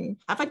and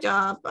have a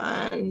job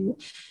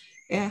and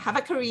have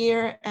a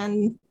career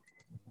and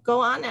go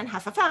on and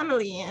have a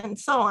family and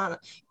so on.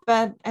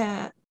 But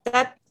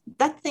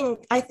that thing,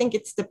 I think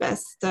it's the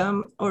best,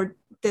 or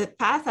the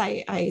path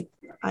I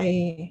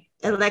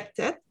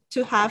elected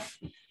to have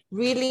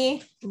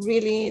really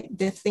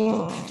the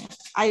thing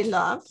I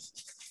love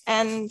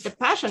and the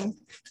passion,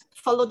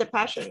 follow the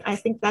passion. I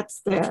think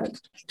that's the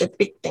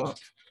big thing.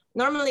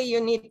 Normally you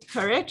need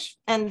courage,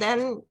 and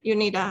then you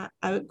need a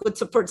good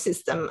support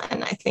system.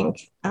 And I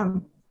think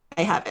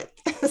I have it.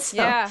 So,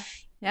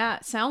 Yeah,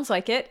 sounds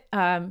like it.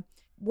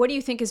 What do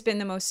you think has been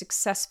the most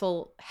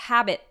successful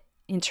habit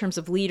in terms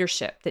of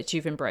leadership that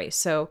you've embraced?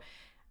 So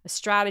a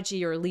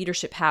strategy or a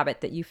leadership habit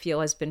that you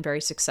feel has been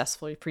very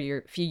successful for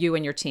you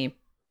and your team.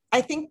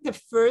 I think the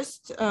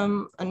first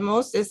and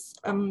most is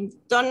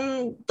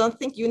don't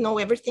think you know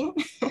everything.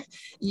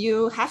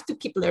 You have to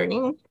keep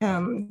learning.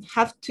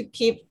 Have to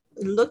keep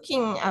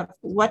looking at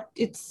what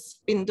it's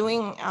been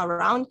doing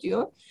around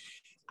you,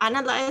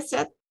 analyze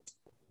it,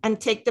 and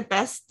take the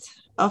best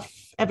of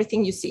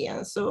everything you see.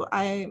 And so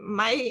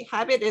my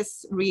habit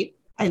is read.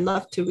 I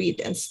love to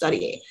read and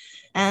study.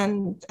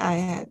 And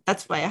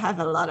that's why I have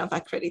a lot of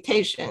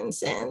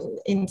accreditations and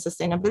in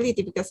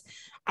sustainability, because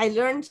I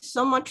learned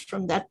so much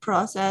from that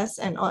process,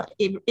 and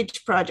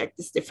each project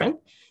is different.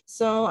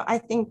 So I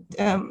think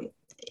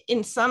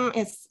in some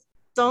it's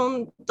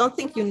don't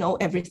think you know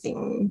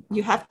everything.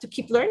 You have to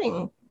keep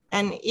learning,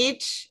 and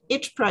each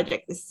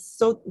project is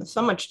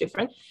so much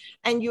different,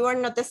 and you are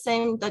not the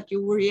same that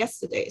you were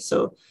yesterday.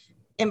 So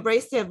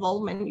embrace the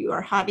involvement you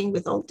are having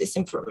with all this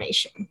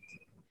information.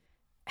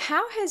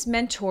 How has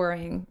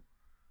mentoring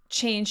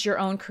changed your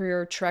own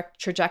career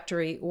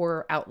trajectory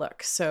or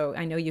outlook? So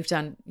I know you've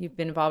been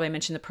involved. I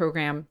mentioned the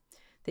program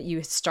that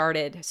you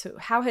started. So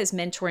how has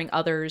mentoring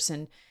others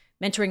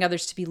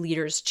to be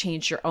leaders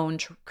changed your own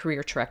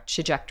career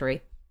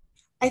trajectory?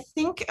 I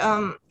think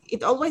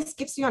it always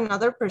gives you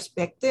another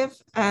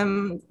perspective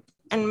and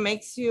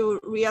makes you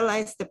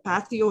realize the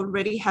path you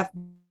already have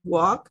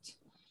walked.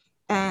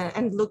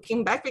 And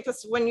looking back,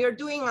 because when you're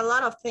doing a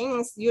lot of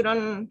things, you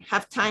don't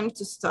have time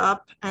to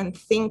stop and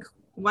think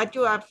what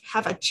you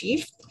have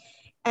achieved.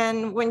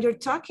 And when you're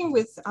talking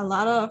with a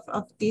lot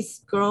of these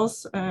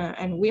girls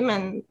and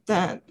women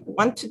that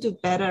want to do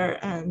better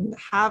and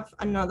have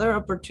another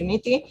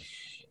opportunity,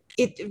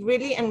 it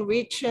really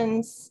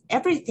enriches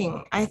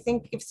everything. I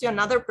think gives you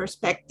another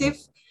perspective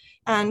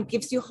and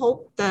gives you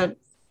hope that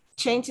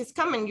change is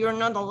coming. You're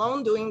not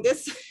alone doing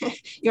this.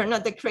 You're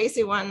not the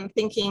crazy one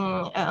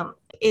thinking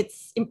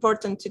it's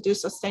important to do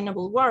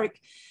sustainable work,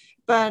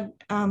 but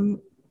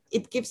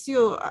it gives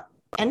you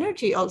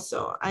energy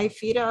also. I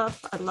feed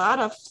off a lot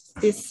of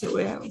this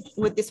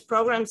with these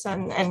programs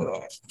and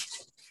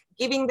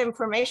giving the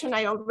information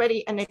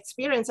and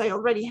experience I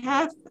already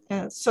have,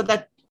 so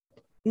that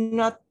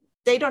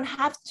they don't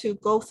have to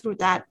go through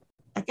that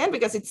again,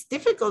 because it's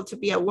difficult to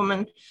be a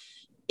woman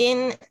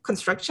in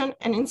construction,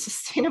 and in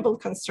sustainable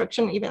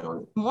construction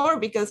even more,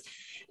 because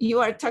you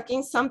are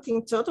talking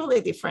something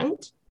totally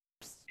different.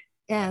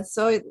 Yeah,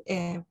 so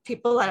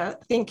people are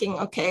thinking,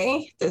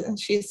 okay,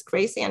 she's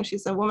crazy and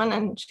she's a woman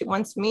and she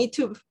wants me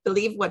to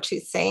believe what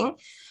she's saying.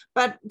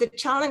 But the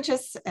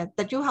challenges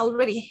that you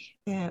already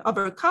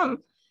overcome,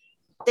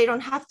 they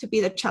don't have to be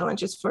the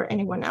challenges for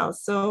anyone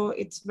else. So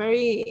it's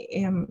very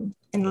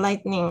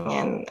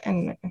enlightening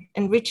and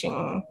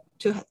enriching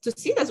to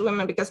see those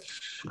women, because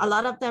a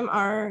lot of them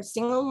are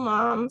single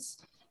moms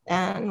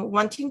and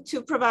wanting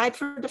to provide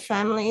for the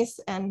families,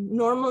 and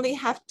normally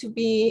have to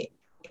be,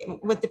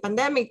 with the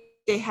pandemic,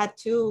 they had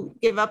to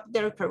give up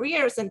their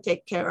careers and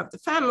take care of the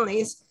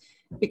families,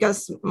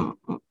 because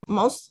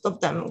most of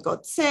them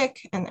got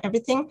sick and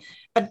everything.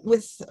 But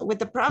with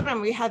the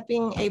program, we have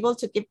been able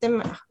to give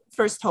them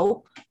first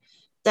hope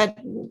that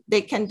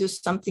they can do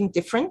something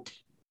different,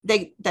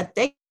 that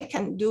they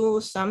can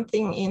do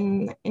something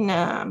in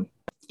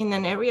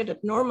an area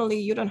that normally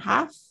you don't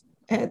have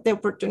the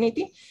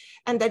opportunity,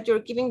 and that you're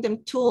giving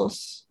them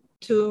tools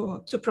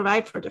to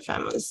provide for the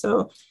families.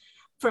 So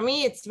for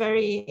me, it's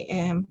very,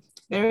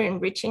 very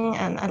enriching,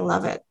 and I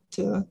love it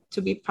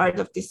to be part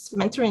of these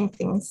mentoring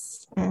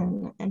things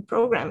and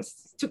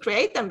programs, to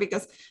create them,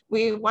 because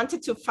we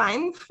wanted to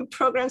find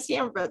programs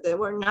here, but they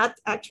were not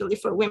actually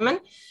for women.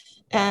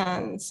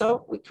 And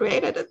so we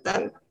created it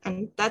then,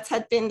 and that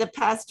had been the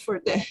past for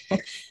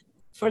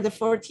the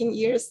 14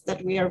 years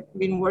that we have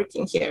been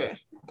working here.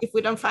 If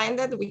we don't find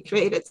it, we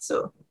create it,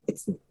 so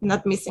it's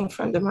not missing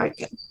from the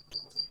market.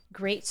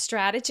 Great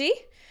strategy.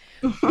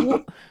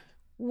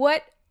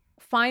 What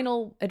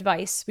final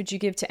advice would you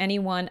give to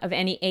anyone of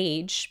any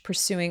age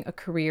pursuing a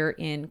career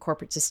in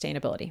corporate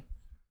sustainability?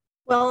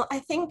 Well, I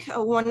think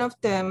one of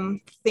the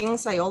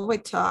things I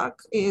always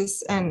talk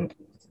is, and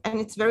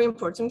it's very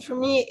important for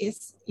me,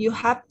 is you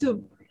have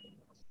to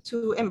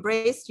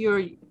embrace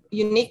your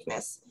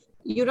uniqueness.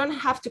 You don't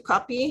have to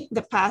copy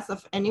the path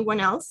of anyone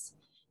else.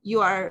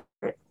 You are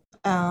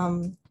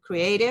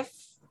creative.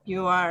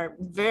 You are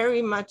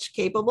very much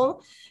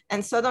capable.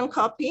 And so don't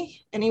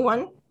copy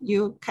anyone.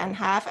 You can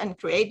have and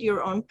create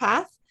your own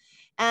path.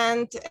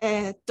 And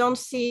don't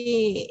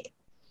see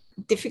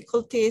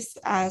difficulties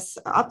as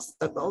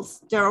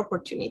obstacles. They're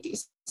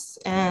opportunities.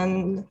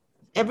 And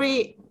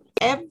every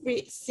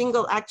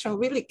single action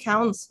really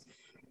counts,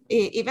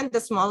 even the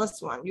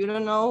smallest one. You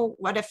don't know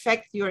what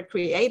effect you're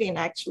creating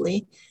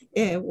actually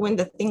when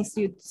the things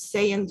you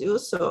say and do.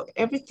 So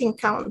everything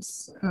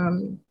counts.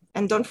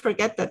 And don't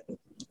forget that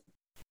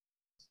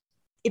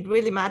it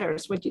really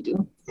matters what you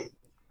do.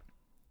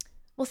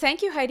 Well,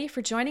 thank you, Heidi,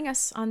 for joining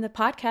us on the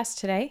podcast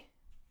today.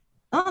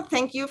 Oh,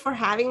 thank you for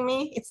having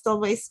me. It's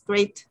always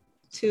great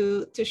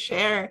to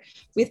share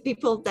with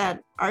people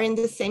that are in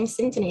the same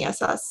symphony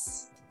as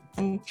us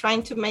and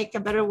trying to make a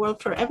better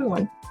world for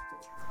everyone.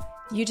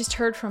 You just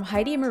heard from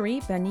Heidi Marie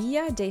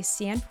de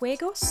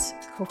Cienfuegos,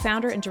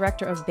 co-founder and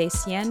director of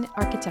Becien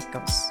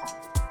Arquitectos.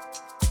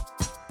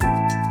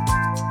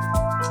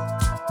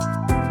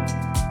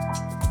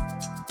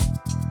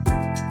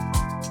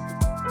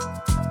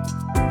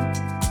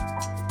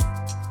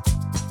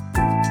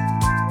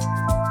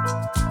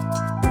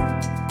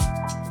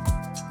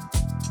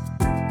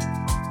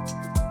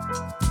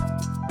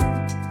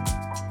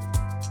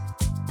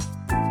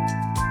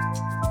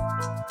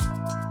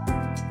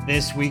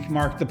 This week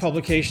marked the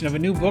publication of a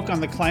new book on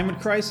the climate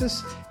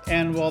crisis.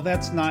 And while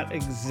that's not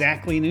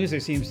exactly news, there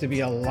seems to be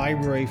a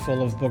library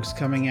full of books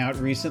coming out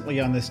recently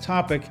on this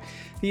topic.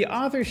 The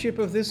authorship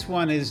of this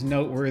one is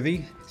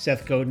noteworthy.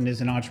 Seth Godin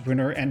is an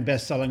entrepreneur and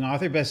best-selling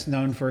author, best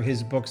known for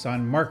his books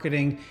on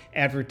marketing,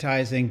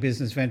 advertising,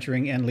 business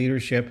venturing, and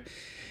leadership.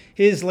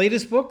 His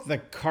latest book, The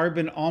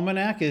Carbon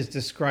Almanac, is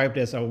described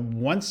as a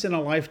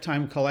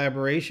once-in-a-lifetime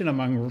collaboration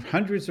among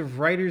hundreds of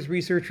writers,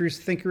 researchers,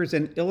 thinkers,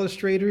 and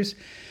illustrators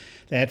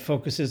that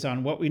focuses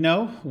on what we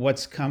know,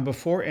 what's come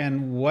before,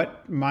 and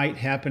what might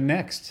happen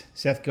next.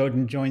 Seth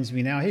Godin joins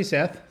me now. Hey,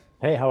 Seth.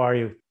 Hey, how are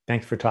you?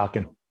 Thanks for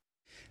talking.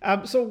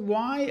 So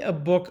why a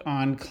book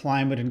on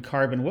climate and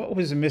carbon? What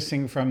was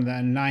missing from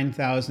the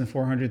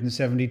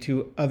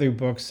 9,472 other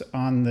books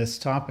on this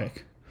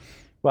topic?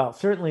 Well,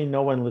 certainly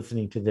no one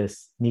listening to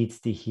this needs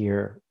to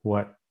hear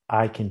what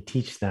I can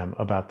teach them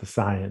about the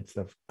science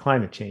of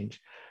climate change.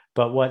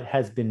 But what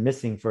has been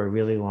missing for a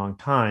really long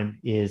time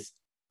is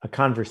a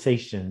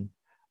conversation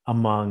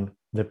among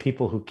the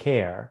people who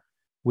care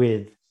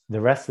with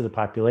the rest of the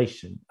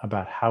population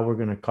about how we're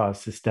going to cause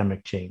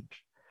systemic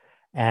change.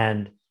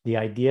 And the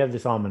idea of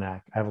this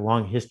almanac, I have a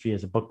long history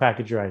as a book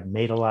packager. I've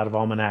made a lot of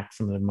almanacs,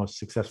 some of the most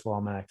successful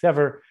almanacs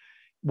ever,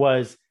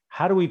 was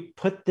how do we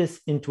put this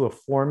into a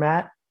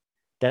format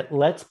that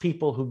lets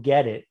people who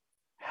get it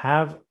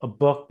have a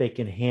book they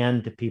can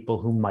hand to people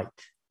who might,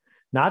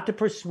 not to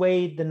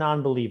persuade the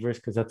non-believers,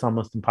 because that's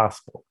almost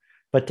impossible,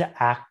 but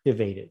to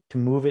activate it, to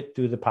move it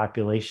through the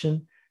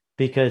population,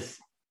 because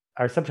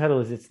our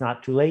subtitle is It's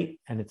Not Too Late,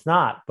 and it's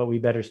not, but we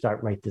better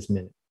start right this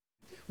minute.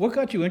 What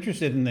got you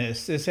interested in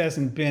this? This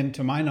hasn't been,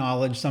 to my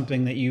knowledge,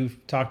 something that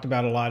you've talked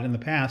about a lot in the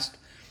past.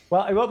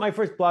 Well, I wrote my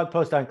first blog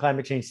post on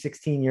climate change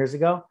 16 years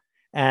ago,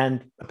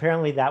 and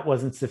apparently that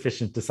wasn't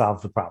sufficient to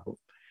solve the problem.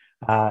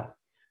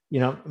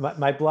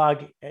 My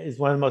blog is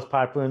one of the most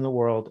popular in the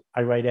world.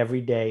 I write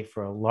every day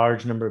for a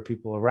large number of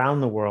people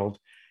around the world,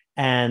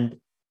 and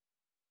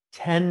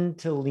tend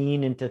to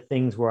lean into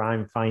things where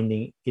I'm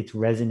finding it's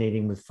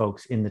resonating with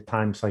folks in the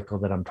time cycle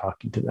that I'm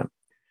talking to them.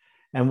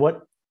 And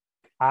what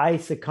I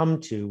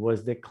succumbed to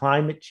was that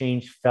climate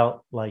change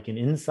felt like an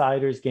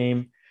insider's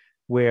game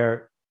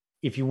where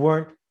if you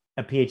weren't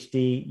a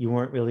PhD, you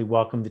weren't really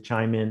welcome to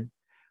chime in,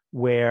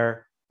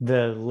 where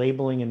the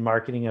labeling and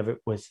marketing of it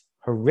was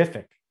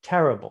horrific,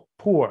 terrible,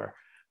 poor,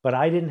 but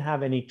I didn't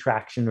have any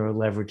traction or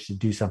leverage to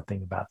do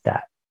something about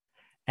that.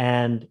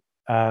 And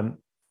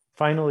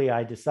finally,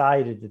 I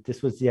decided that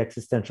this was the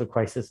existential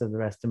crisis of the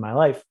rest of my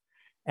life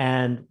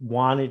and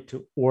wanted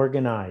to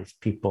organize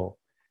people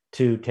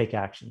to take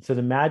action. So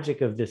the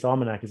magic of this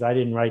almanac is I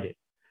didn't write it.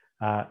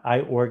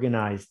 I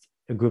organized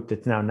a group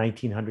that's now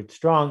 1,900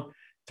 strong.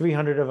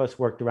 300 of us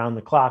worked around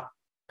the clock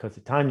because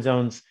of time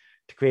zones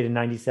to create a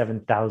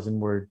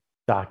 97,000 word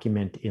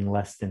document in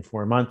less than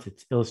 4 months.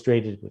 It's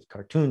illustrated with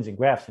cartoons and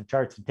graphs and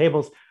charts and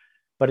tables.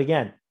 But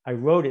again, I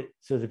wrote it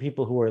so the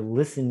people who are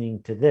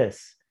listening to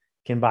this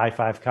can buy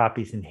 5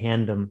 copies and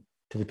hand them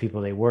to the people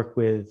they work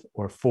with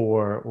or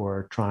for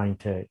or trying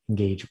to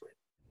engage with.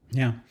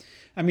 Yeah.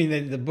 I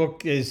mean, the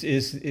book is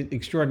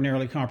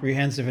extraordinarily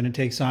comprehensive, and it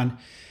takes on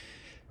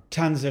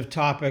tons of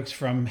topics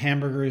from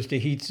hamburgers to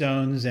heat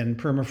zones and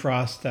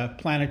permafrost to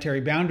planetary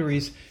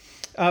boundaries.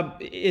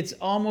 It's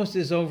almost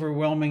as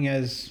overwhelming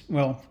as,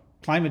 well,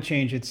 climate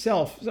change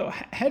itself. So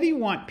how do you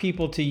want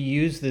people to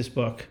use this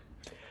book?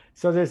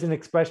 So there's an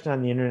expression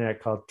on the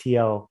internet called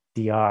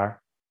TLDR,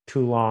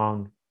 too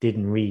long,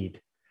 didn't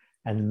read.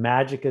 And the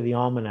magic of the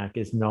almanac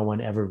is no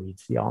one ever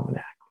reads the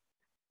almanac.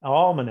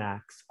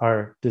 Almanacs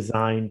are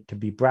designed to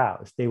be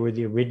browsed. They were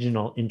the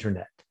original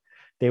internet.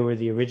 They were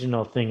the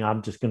original thing.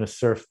 I'm just going to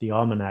surf the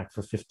almanac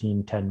for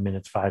 15, 10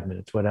 minutes, 5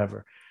 minutes,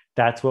 whatever.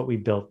 That's what we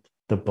built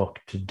the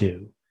book to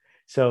do.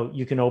 So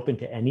you can open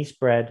to any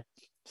spread,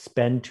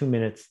 spend 2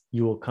 minutes,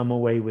 you will come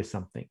away with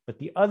something. But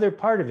the other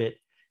part of it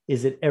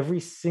is that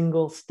every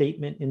single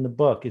statement in the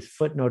book is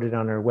footnoted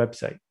on our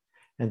website.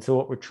 And so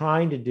what we're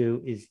trying to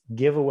do is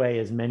give away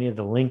as many of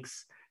the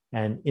links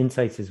and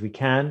insights as we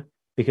can,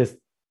 because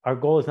our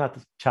goal is not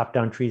to chop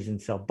down trees and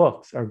sell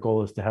books. Our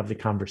goal is to have the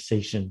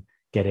conversation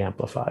get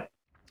amplified.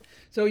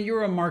 So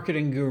you're a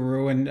marketing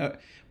guru, and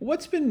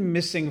what's been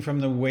missing from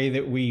the way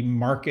that we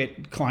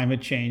market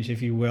climate change,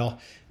 if you will?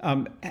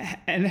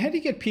 And how do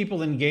you get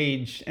people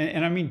engaged,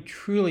 and I mean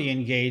truly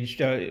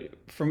engaged,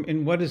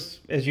 in what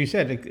is, as you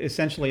said,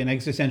 essentially an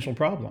existential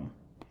problem?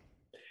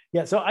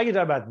 Yeah, so I could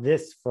talk about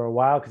this for a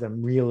while because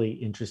I'm really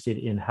interested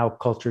in how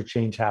culture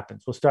change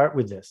happens. We'll start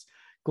with this.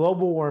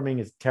 Global warming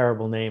is a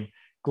terrible name.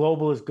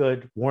 Global is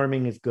good.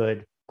 Warming is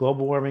good.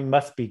 Global warming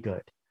must be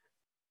good.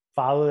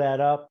 Follow that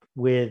up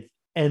with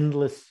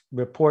endless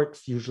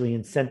reports, usually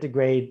in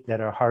centigrade,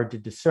 that are hard to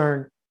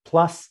discern,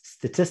 plus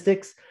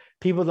statistics.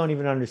 People don't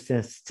even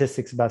understand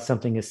statistics about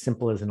something as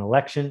simple as an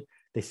election.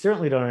 They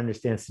certainly don't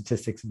understand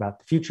statistics about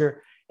the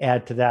future.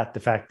 Add to that the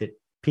fact that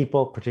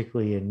people,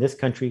 particularly in this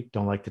country,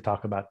 don't like to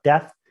talk about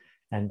death,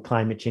 and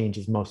climate change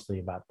is mostly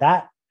about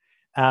that.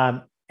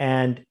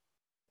 And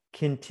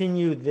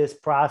continue this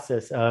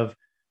process of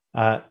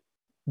the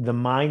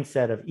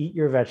mindset of eat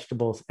your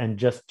vegetables and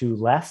just do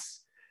less,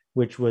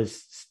 which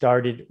was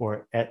started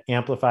or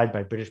amplified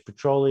by British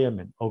Petroleum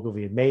and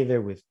Ogilvy and Mather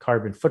with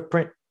carbon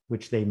footprint,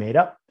 which they made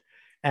up.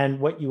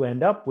 And what you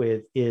end up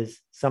with is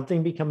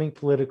something becoming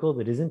political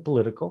that isn't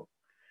political.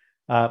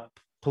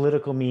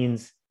 Political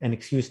means an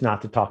excuse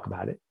not to talk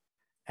about it.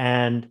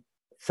 And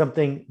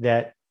something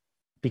that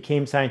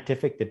became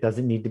scientific that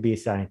doesn't need to be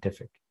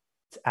scientific.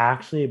 It's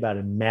actually about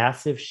a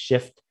massive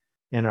shift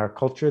in our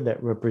culture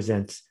that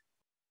represents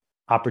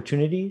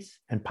opportunities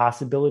and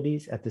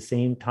possibilities at the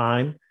same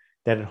time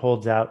that it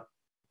holds out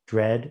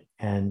dread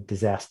and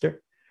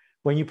disaster.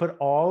 When you put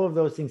all of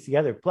those things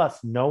together,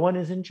 plus no one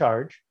is in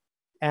charge,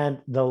 and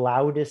the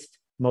loudest,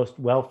 most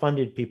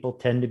well-funded people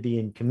tend to be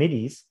in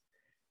committees,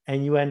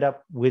 and you end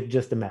up with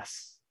just a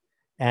mess.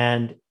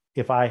 And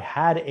if I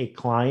had a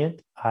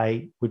client,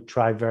 I would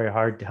try very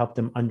hard to help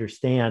them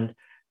understand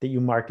that you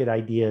market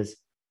ideas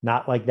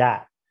not like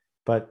that,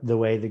 but the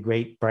way the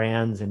great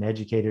brands and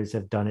educators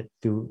have done it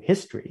through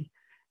history.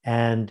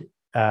 And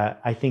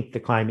I think the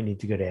climate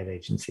needs a good ad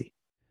agency.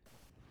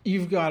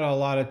 You've got a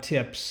lot of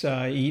tips.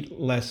 Eat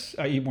less,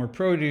 eat more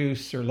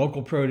produce or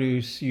local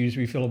produce, use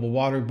refillable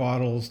water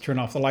bottles, turn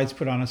off the lights,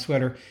 put on a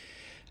sweater.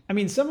 I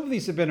mean, some of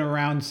these have been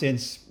around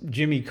since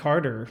Jimmy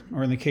Carter,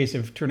 or in the case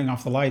of turning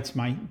off the lights,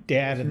 my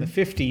dad in the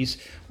 50s.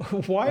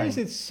 Why is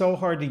it so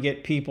hard to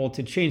get people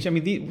to change? I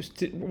mean,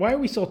 why are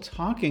we still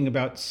talking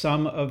about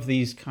some of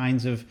these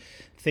kinds of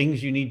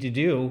things you need to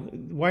do?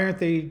 Why aren't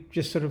they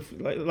just sort of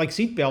like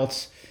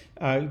seatbelts,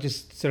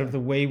 just sort of the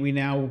way we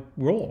now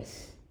roll?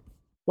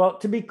 Well,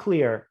 to be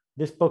clear,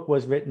 this book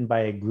was written by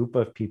a group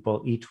of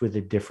people, each with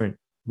a different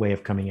way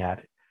of coming at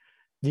it.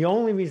 The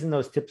only reason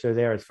those tips are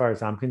there, as far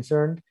as I'm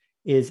concerned,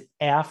 is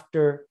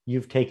after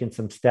you've taken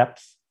some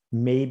steps,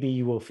 maybe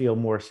you will feel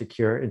more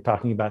secure in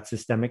talking about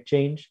systemic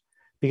change,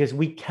 because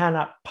we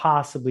cannot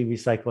possibly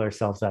recycle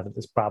ourselves out of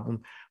this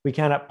problem. We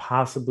cannot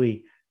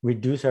possibly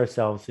reduce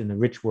ourselves in the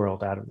rich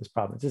world out of this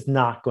problem. It's just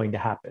not going to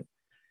happen.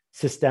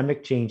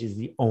 Systemic change is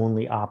the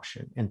only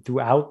option. And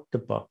throughout the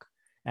book,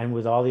 and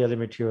with all the other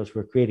materials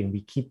we're creating,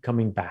 we keep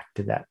coming back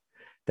to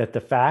that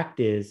the fact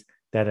is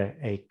that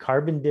a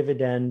carbon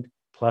dividend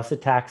plus a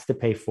tax to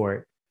pay for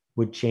it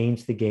would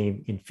change the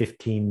game in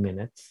 15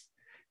 minutes,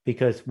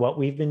 because what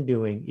we've been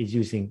doing is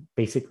using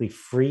basically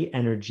free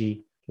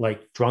energy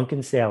like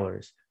drunken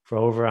sailors for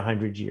over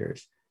 100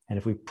 years. And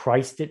if we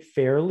priced it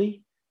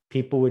fairly,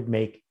 people would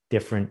make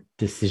different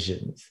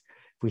decisions.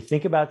 If we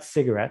think about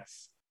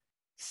cigarettes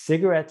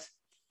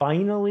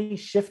finally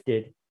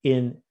shifted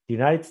in the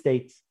United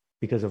States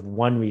because of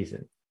one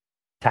reason: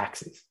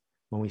 taxes.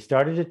 When we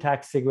started to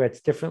tax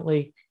cigarettes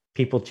differently,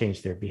 people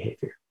changed their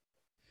behavior.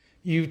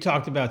 You've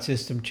talked about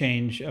system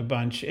change a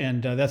bunch,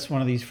 and that's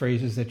one of these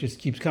phrases that just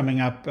keeps coming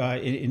up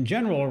in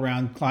general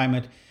around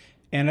climate.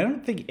 And I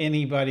don't think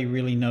anybody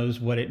really knows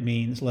what it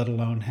means, let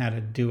alone how to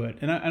do it.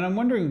 And I'm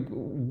wondering,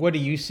 what do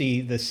you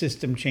see the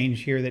system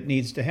change here that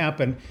needs to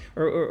happen?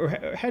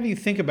 Or how do you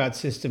think about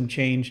system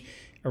change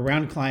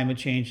around climate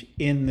change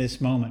in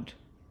this moment?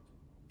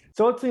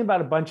 So let's think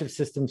about a bunch of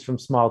systems from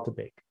small to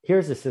big.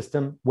 Here's a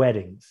system: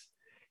 weddings.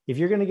 If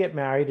you're going to get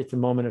married, it's a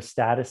moment of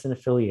status and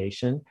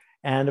affiliation.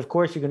 And of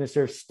course, you're going to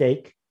serve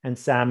steak and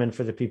salmon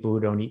for the people who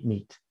don't eat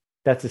meat.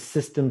 That's a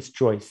system's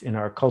choice in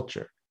our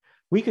culture.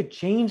 We could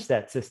change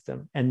that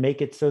system and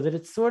make it so that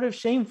it's sort of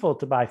shameful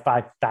to buy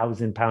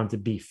 5,000 pounds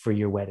of beef for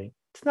your wedding.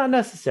 It's not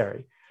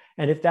necessary.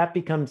 And if that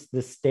becomes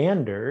the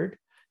standard,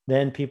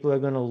 then people are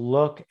going to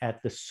look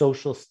at the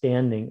social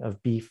standing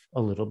of beef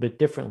a little bit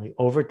differently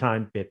over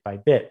time, bit by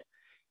bit.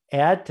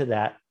 Add to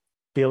that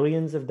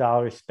billions of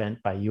dollars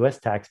spent by US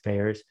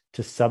taxpayers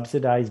to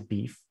subsidize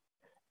beef,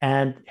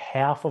 and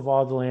half of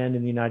all the land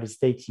in the United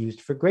States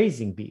used for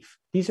grazing beef.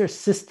 These are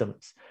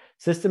systems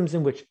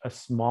in which a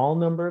small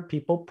number of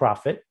people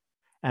profit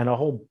and a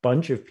whole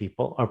bunch of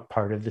people are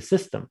part of the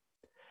system.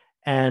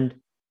 And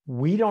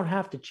we don't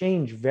have to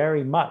change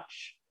very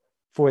much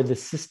for the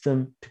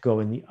system to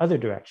go in the other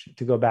direction,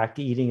 to go back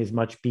to eating as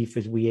much beef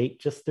as we ate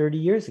just 30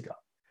 years ago.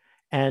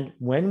 And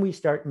when we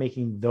start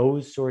making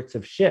those sorts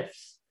of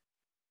shifts,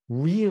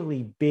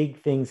 really big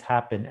things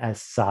happen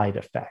as side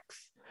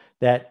effects.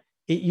 That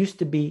it used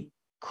to be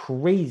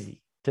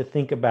crazy to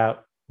think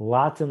about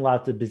lots and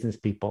lots of business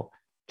people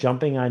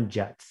jumping on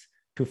jets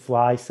to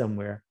fly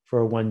somewhere for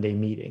a one-day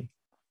meeting.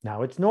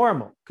 Now it's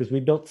normal because we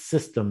built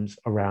systems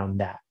around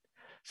that.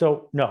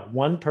 So no,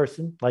 one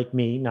person like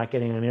me not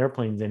getting on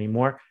airplanes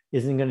anymore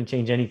isn't going to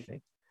change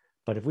anything.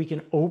 But if we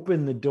can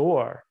open the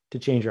door to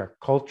change our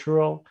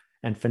cultural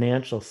and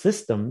financial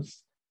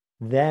systems,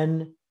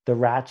 then the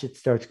ratchet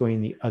starts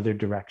going the other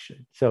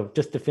direction. So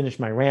just to finish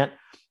my rant,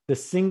 the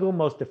single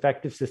most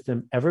effective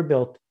system ever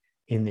built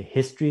in the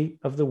history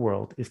of the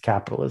world is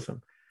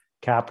capitalism.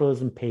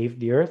 Capitalism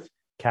paved the earth.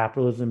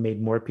 Capitalism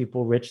made more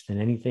people rich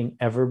than anything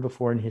ever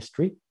before in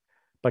history.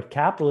 But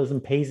capitalism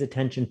pays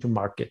attention to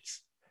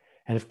markets.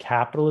 And if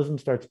capitalism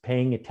starts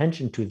paying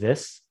attention to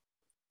this,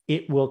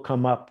 it will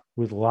come up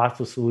with lots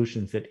of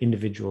solutions that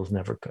individuals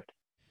never could.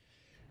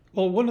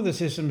 Well, one of the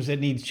systems that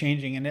needs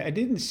changing, and I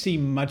didn't see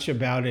much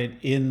about it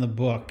in the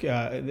book,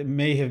 that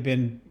may have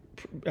been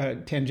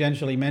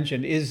tangentially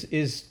mentioned,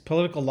 is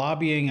political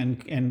lobbying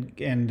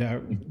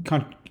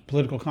and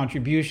political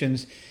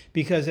contributions,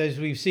 because as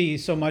we see,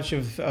 so much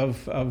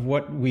of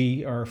what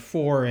we are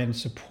for and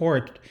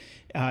support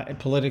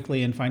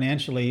politically and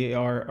financially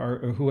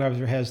are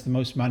whoever has the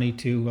most money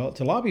to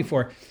lobby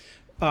for.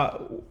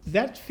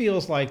 That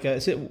feels like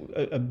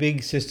a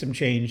big system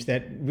change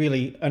that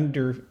really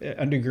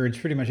undergirds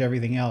pretty much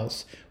everything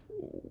else.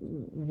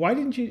 Why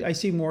didn't I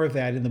see more of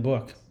that in the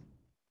book?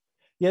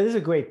 Yeah, this is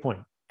a great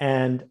point.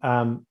 And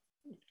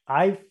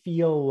I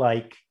feel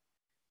like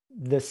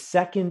the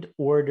second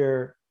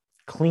order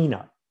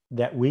cleanup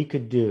that we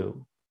could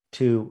do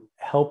to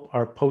help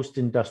our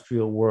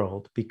post-industrial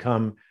world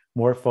become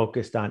more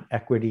focused on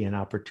equity and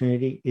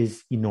opportunity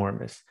is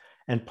enormous.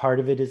 And part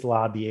of it is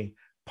lobbying.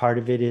 Part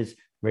of it is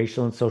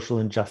racial and social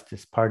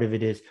injustice. Part of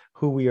it is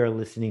who we are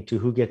listening to,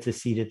 who gets a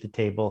seat at the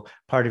table.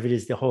 Part of it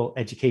is the whole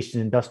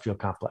education industrial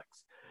complex.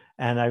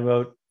 And I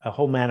wrote a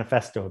whole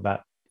manifesto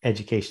about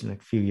education a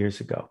few years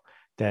ago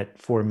that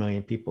 4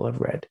 million people have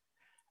read.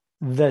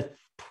 The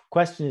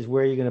question is,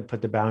 where are you going to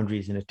put the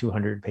boundaries in a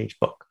 200-page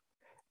book?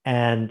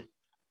 And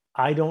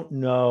I don't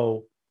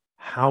know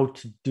how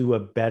to do a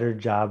better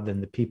job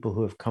than the people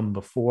who have come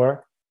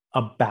before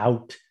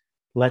about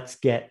let's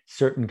get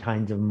certain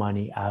kinds of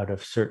money out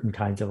of certain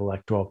kinds of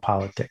electoral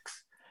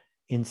politics.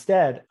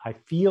 Instead, I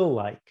feel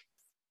like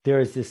there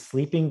is this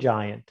sleeping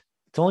giant.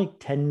 It's only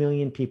 10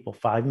 million people,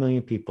 5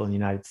 million people in the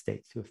United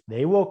States, who if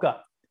they woke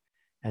up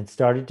and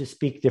started to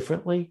speak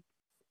differently,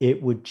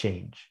 it would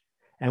change.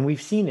 And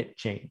we've seen it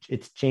change.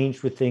 It's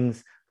changed with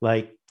things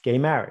like gay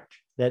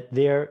marriage, that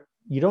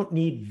you don't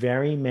need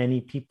very many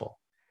people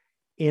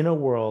in a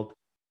world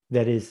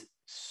that is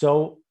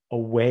so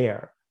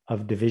aware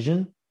of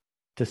division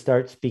to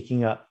start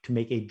speaking up to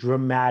make a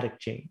dramatic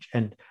change.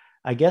 And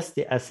I guess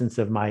the essence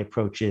of my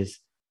approach is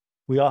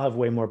we all have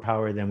way more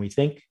power than we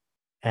think.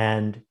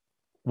 And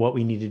what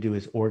we need to do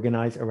is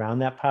organize around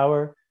that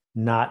power,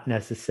 not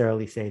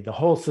necessarily say the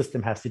whole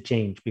system has to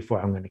change before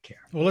I'm going to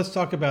care. Well, let's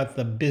talk about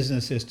the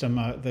business system,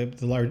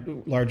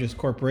 the largest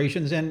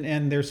corporations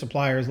and their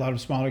suppliers, a lot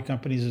of smaller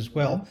companies as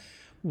well. Mm-hmm.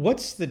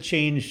 What's the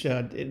change,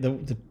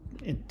 the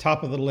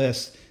top of the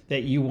list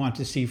that you want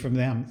to see from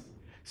them?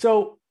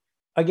 So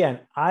again,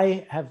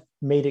 I have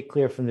made it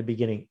clear from the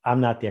beginning, I'm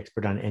not the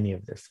expert on any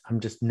of this. I'm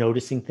just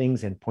noticing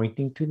things and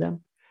pointing to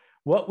them.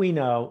 What we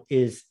know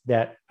is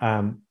that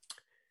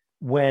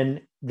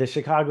when the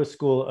Chicago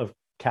School of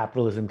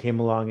Capitalism came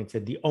along and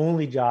said the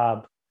only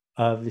job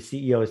of the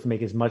CEO is to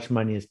make as much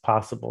money as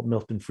possible,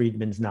 Milton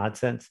Friedman's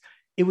nonsense,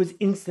 it was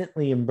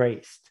instantly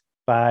embraced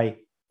by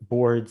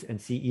boards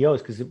and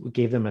CEOs because it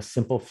gave them a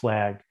simple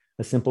flag,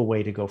 a simple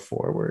way to go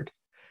forward.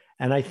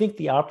 And I think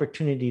the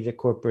opportunity that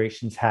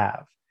corporations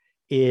have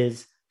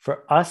is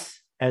for us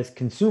as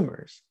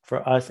consumers,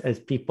 for us as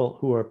people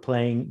who are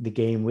playing the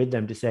game with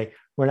them to say,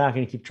 we're not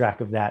going to keep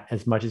track of that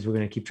as much as we're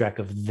going to keep track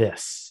of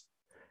this.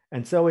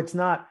 And so it's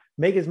not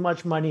make as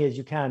much money as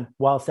you can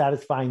while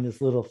satisfying this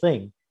little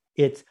thing.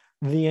 It's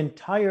the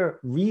entire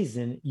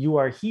reason you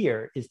are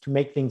here is to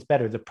make things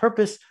better. The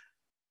purpose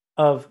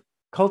of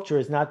culture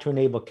is not to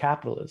enable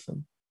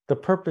capitalism. The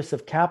purpose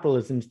of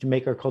capitalism is to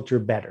make our culture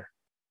better.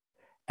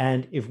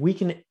 And if we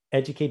can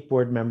educate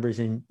board members,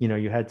 and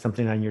you had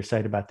something on your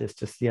site about this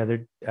just the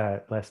other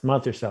last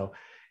month or so,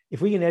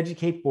 if we can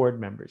educate board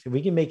members, if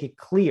we can make it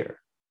clear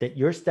that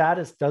your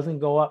status doesn't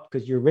go up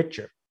because you're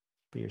richer,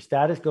 but your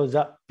status goes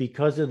up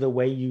because of the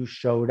way you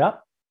showed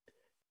up,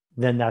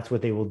 then that's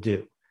what they will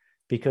do.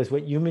 Because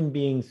what human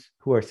beings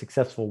who are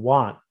successful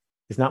want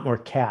is not more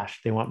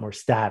cash, they want more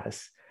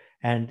status.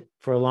 And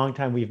for a long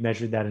time, we've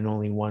measured that in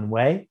only one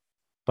way,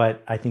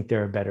 but I think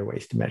there are better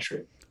ways to measure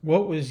it.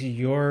 What was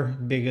your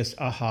biggest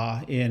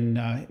aha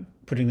in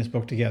putting this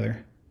book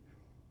together?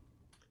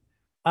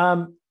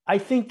 I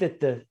think that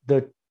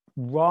the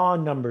raw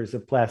numbers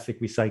of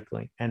plastic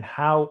recycling and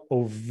how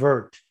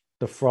overt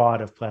the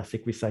fraud of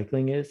plastic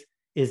recycling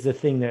is the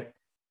thing that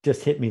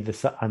just hit me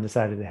on the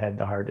side of the head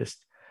the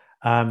hardest.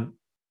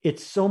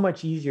 It's so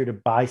much easier to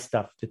buy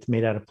stuff that's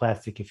made out of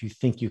plastic if you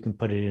think you can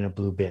put it in a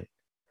blue bin.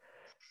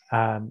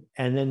 And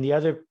then the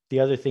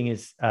other thing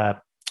is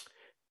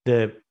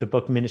the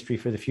book Ministry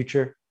for the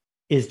Future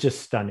is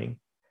just stunning.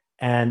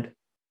 And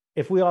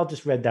if we all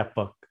just read that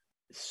book,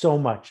 so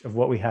much of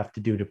what we have to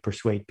do to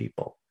persuade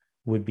people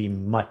would be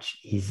much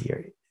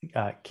easier.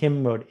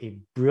 Kim wrote a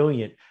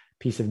brilliant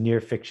piece of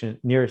near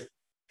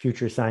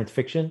future science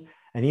fiction.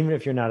 And even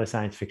if you're not a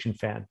science fiction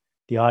fan,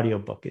 the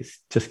audiobook is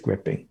just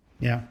gripping.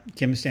 Yeah,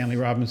 Kim Stanley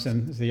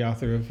Robinson is the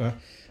author of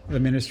The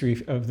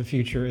Ministry of the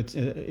Future.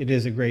 It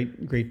is a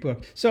great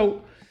book.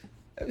 So,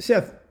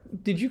 Seth,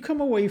 did you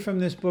come away from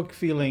this book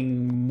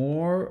feeling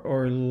more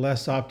or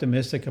less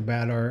optimistic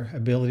about our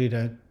ability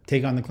to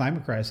take on the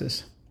climate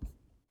crisis?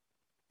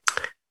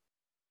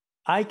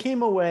 I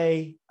came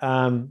away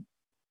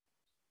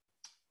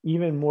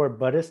even more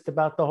Buddhist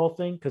about the whole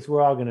thing, because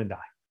we're all going to die.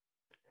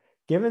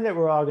 Given that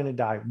we're all going to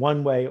die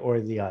one way or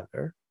the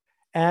other,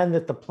 and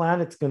that the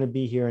planet's going to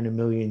be here in 1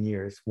 million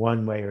years,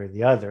 one way or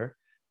the other,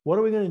 what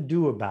are we going to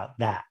do about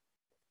that?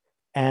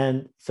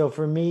 And so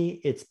for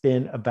me, it's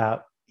been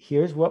about,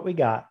 here's what we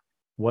got.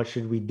 What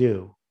should we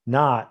do?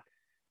 Not,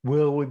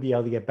 will we be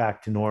able to get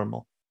back to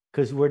normal?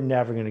 Because we're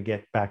never going to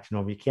get back to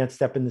normal. You can't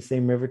step in the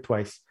same river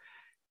twice.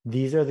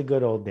 These are the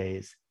good old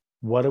days.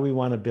 What do we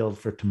want to build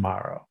for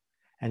tomorrow?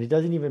 And it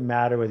doesn't even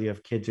matter whether you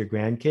have kids or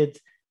grandkids,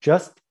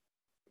 just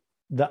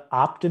the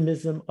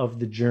optimism of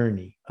the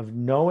journey, of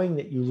knowing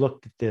that you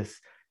looked at this,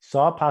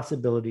 saw a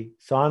possibility,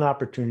 saw an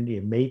opportunity,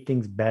 and made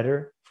things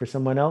better for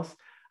someone else.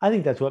 I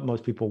think that's what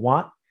most people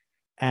want.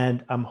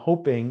 And I'm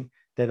hoping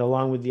that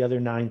along with the other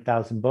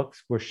 9,000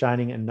 books, we're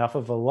shining enough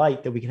of a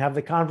light that we can have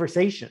the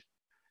conversation.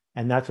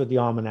 And that's what the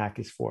Almanac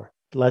is for.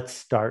 Let's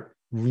start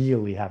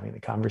really having the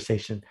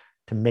conversation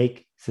to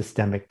make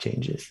systemic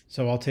changes.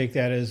 So I'll take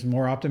that as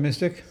more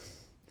optimistic?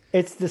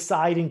 It's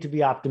deciding to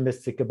be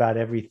optimistic about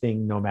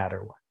everything, no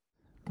matter what.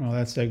 Well,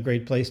 that's a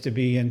great place to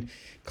be in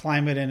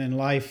climate and in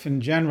life in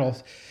general.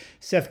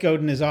 Seth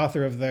Godin is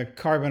author of the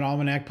Carbon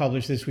Almanac,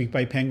 published this week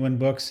by Penguin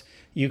Books.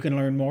 You can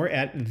learn more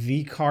at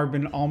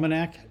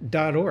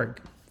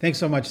thecarbonalmanac.org. Thanks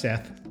so much,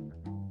 Seth.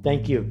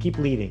 Thank you. Keep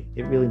leading.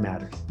 It really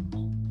matters.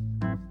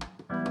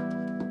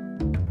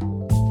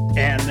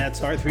 And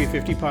that's our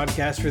 350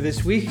 podcast for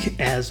this week.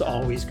 As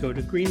always, go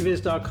to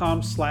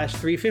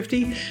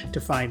greenbiz.com/350 to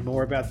find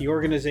more about the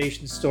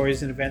organization,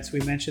 stories, and events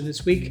we mentioned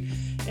this week.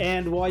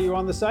 And while you're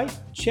on the site,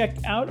 check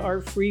out our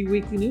free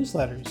weekly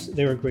newsletters.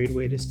 They're a great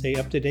way to stay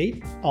up to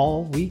date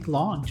all week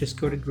long. Just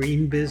go to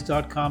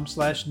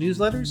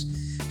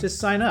greenbiz.com/newsletters to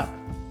sign up.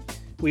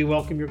 We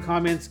welcome your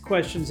comments,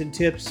 questions, and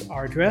tips.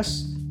 Our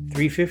address,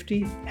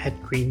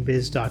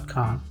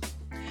 350@greenbiz.com.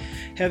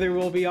 Heather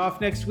will be off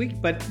next week,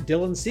 but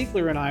Dylan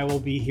Siegler and I will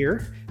be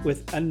here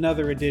with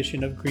another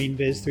edition of Green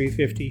Biz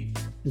 350.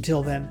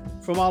 Until then,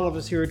 from all of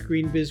us here at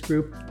Green Biz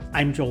Group,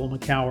 I'm Joel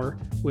McCower.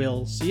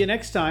 We'll see you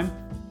next time.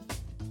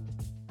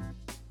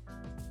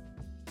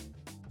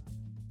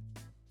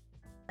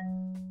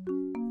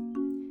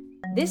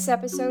 This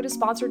episode is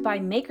sponsored by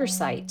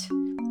MakerSite.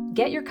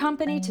 Get your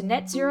company to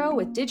net zero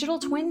with digital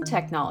twin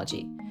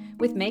technology.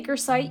 With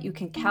MakerSite, you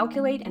can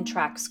calculate and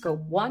track Scope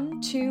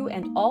 1, 2,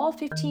 and all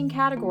 15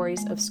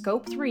 categories of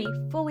Scope 3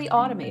 fully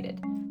automated.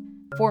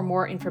 For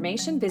more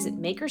information, visit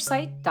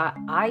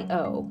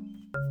makersite.io.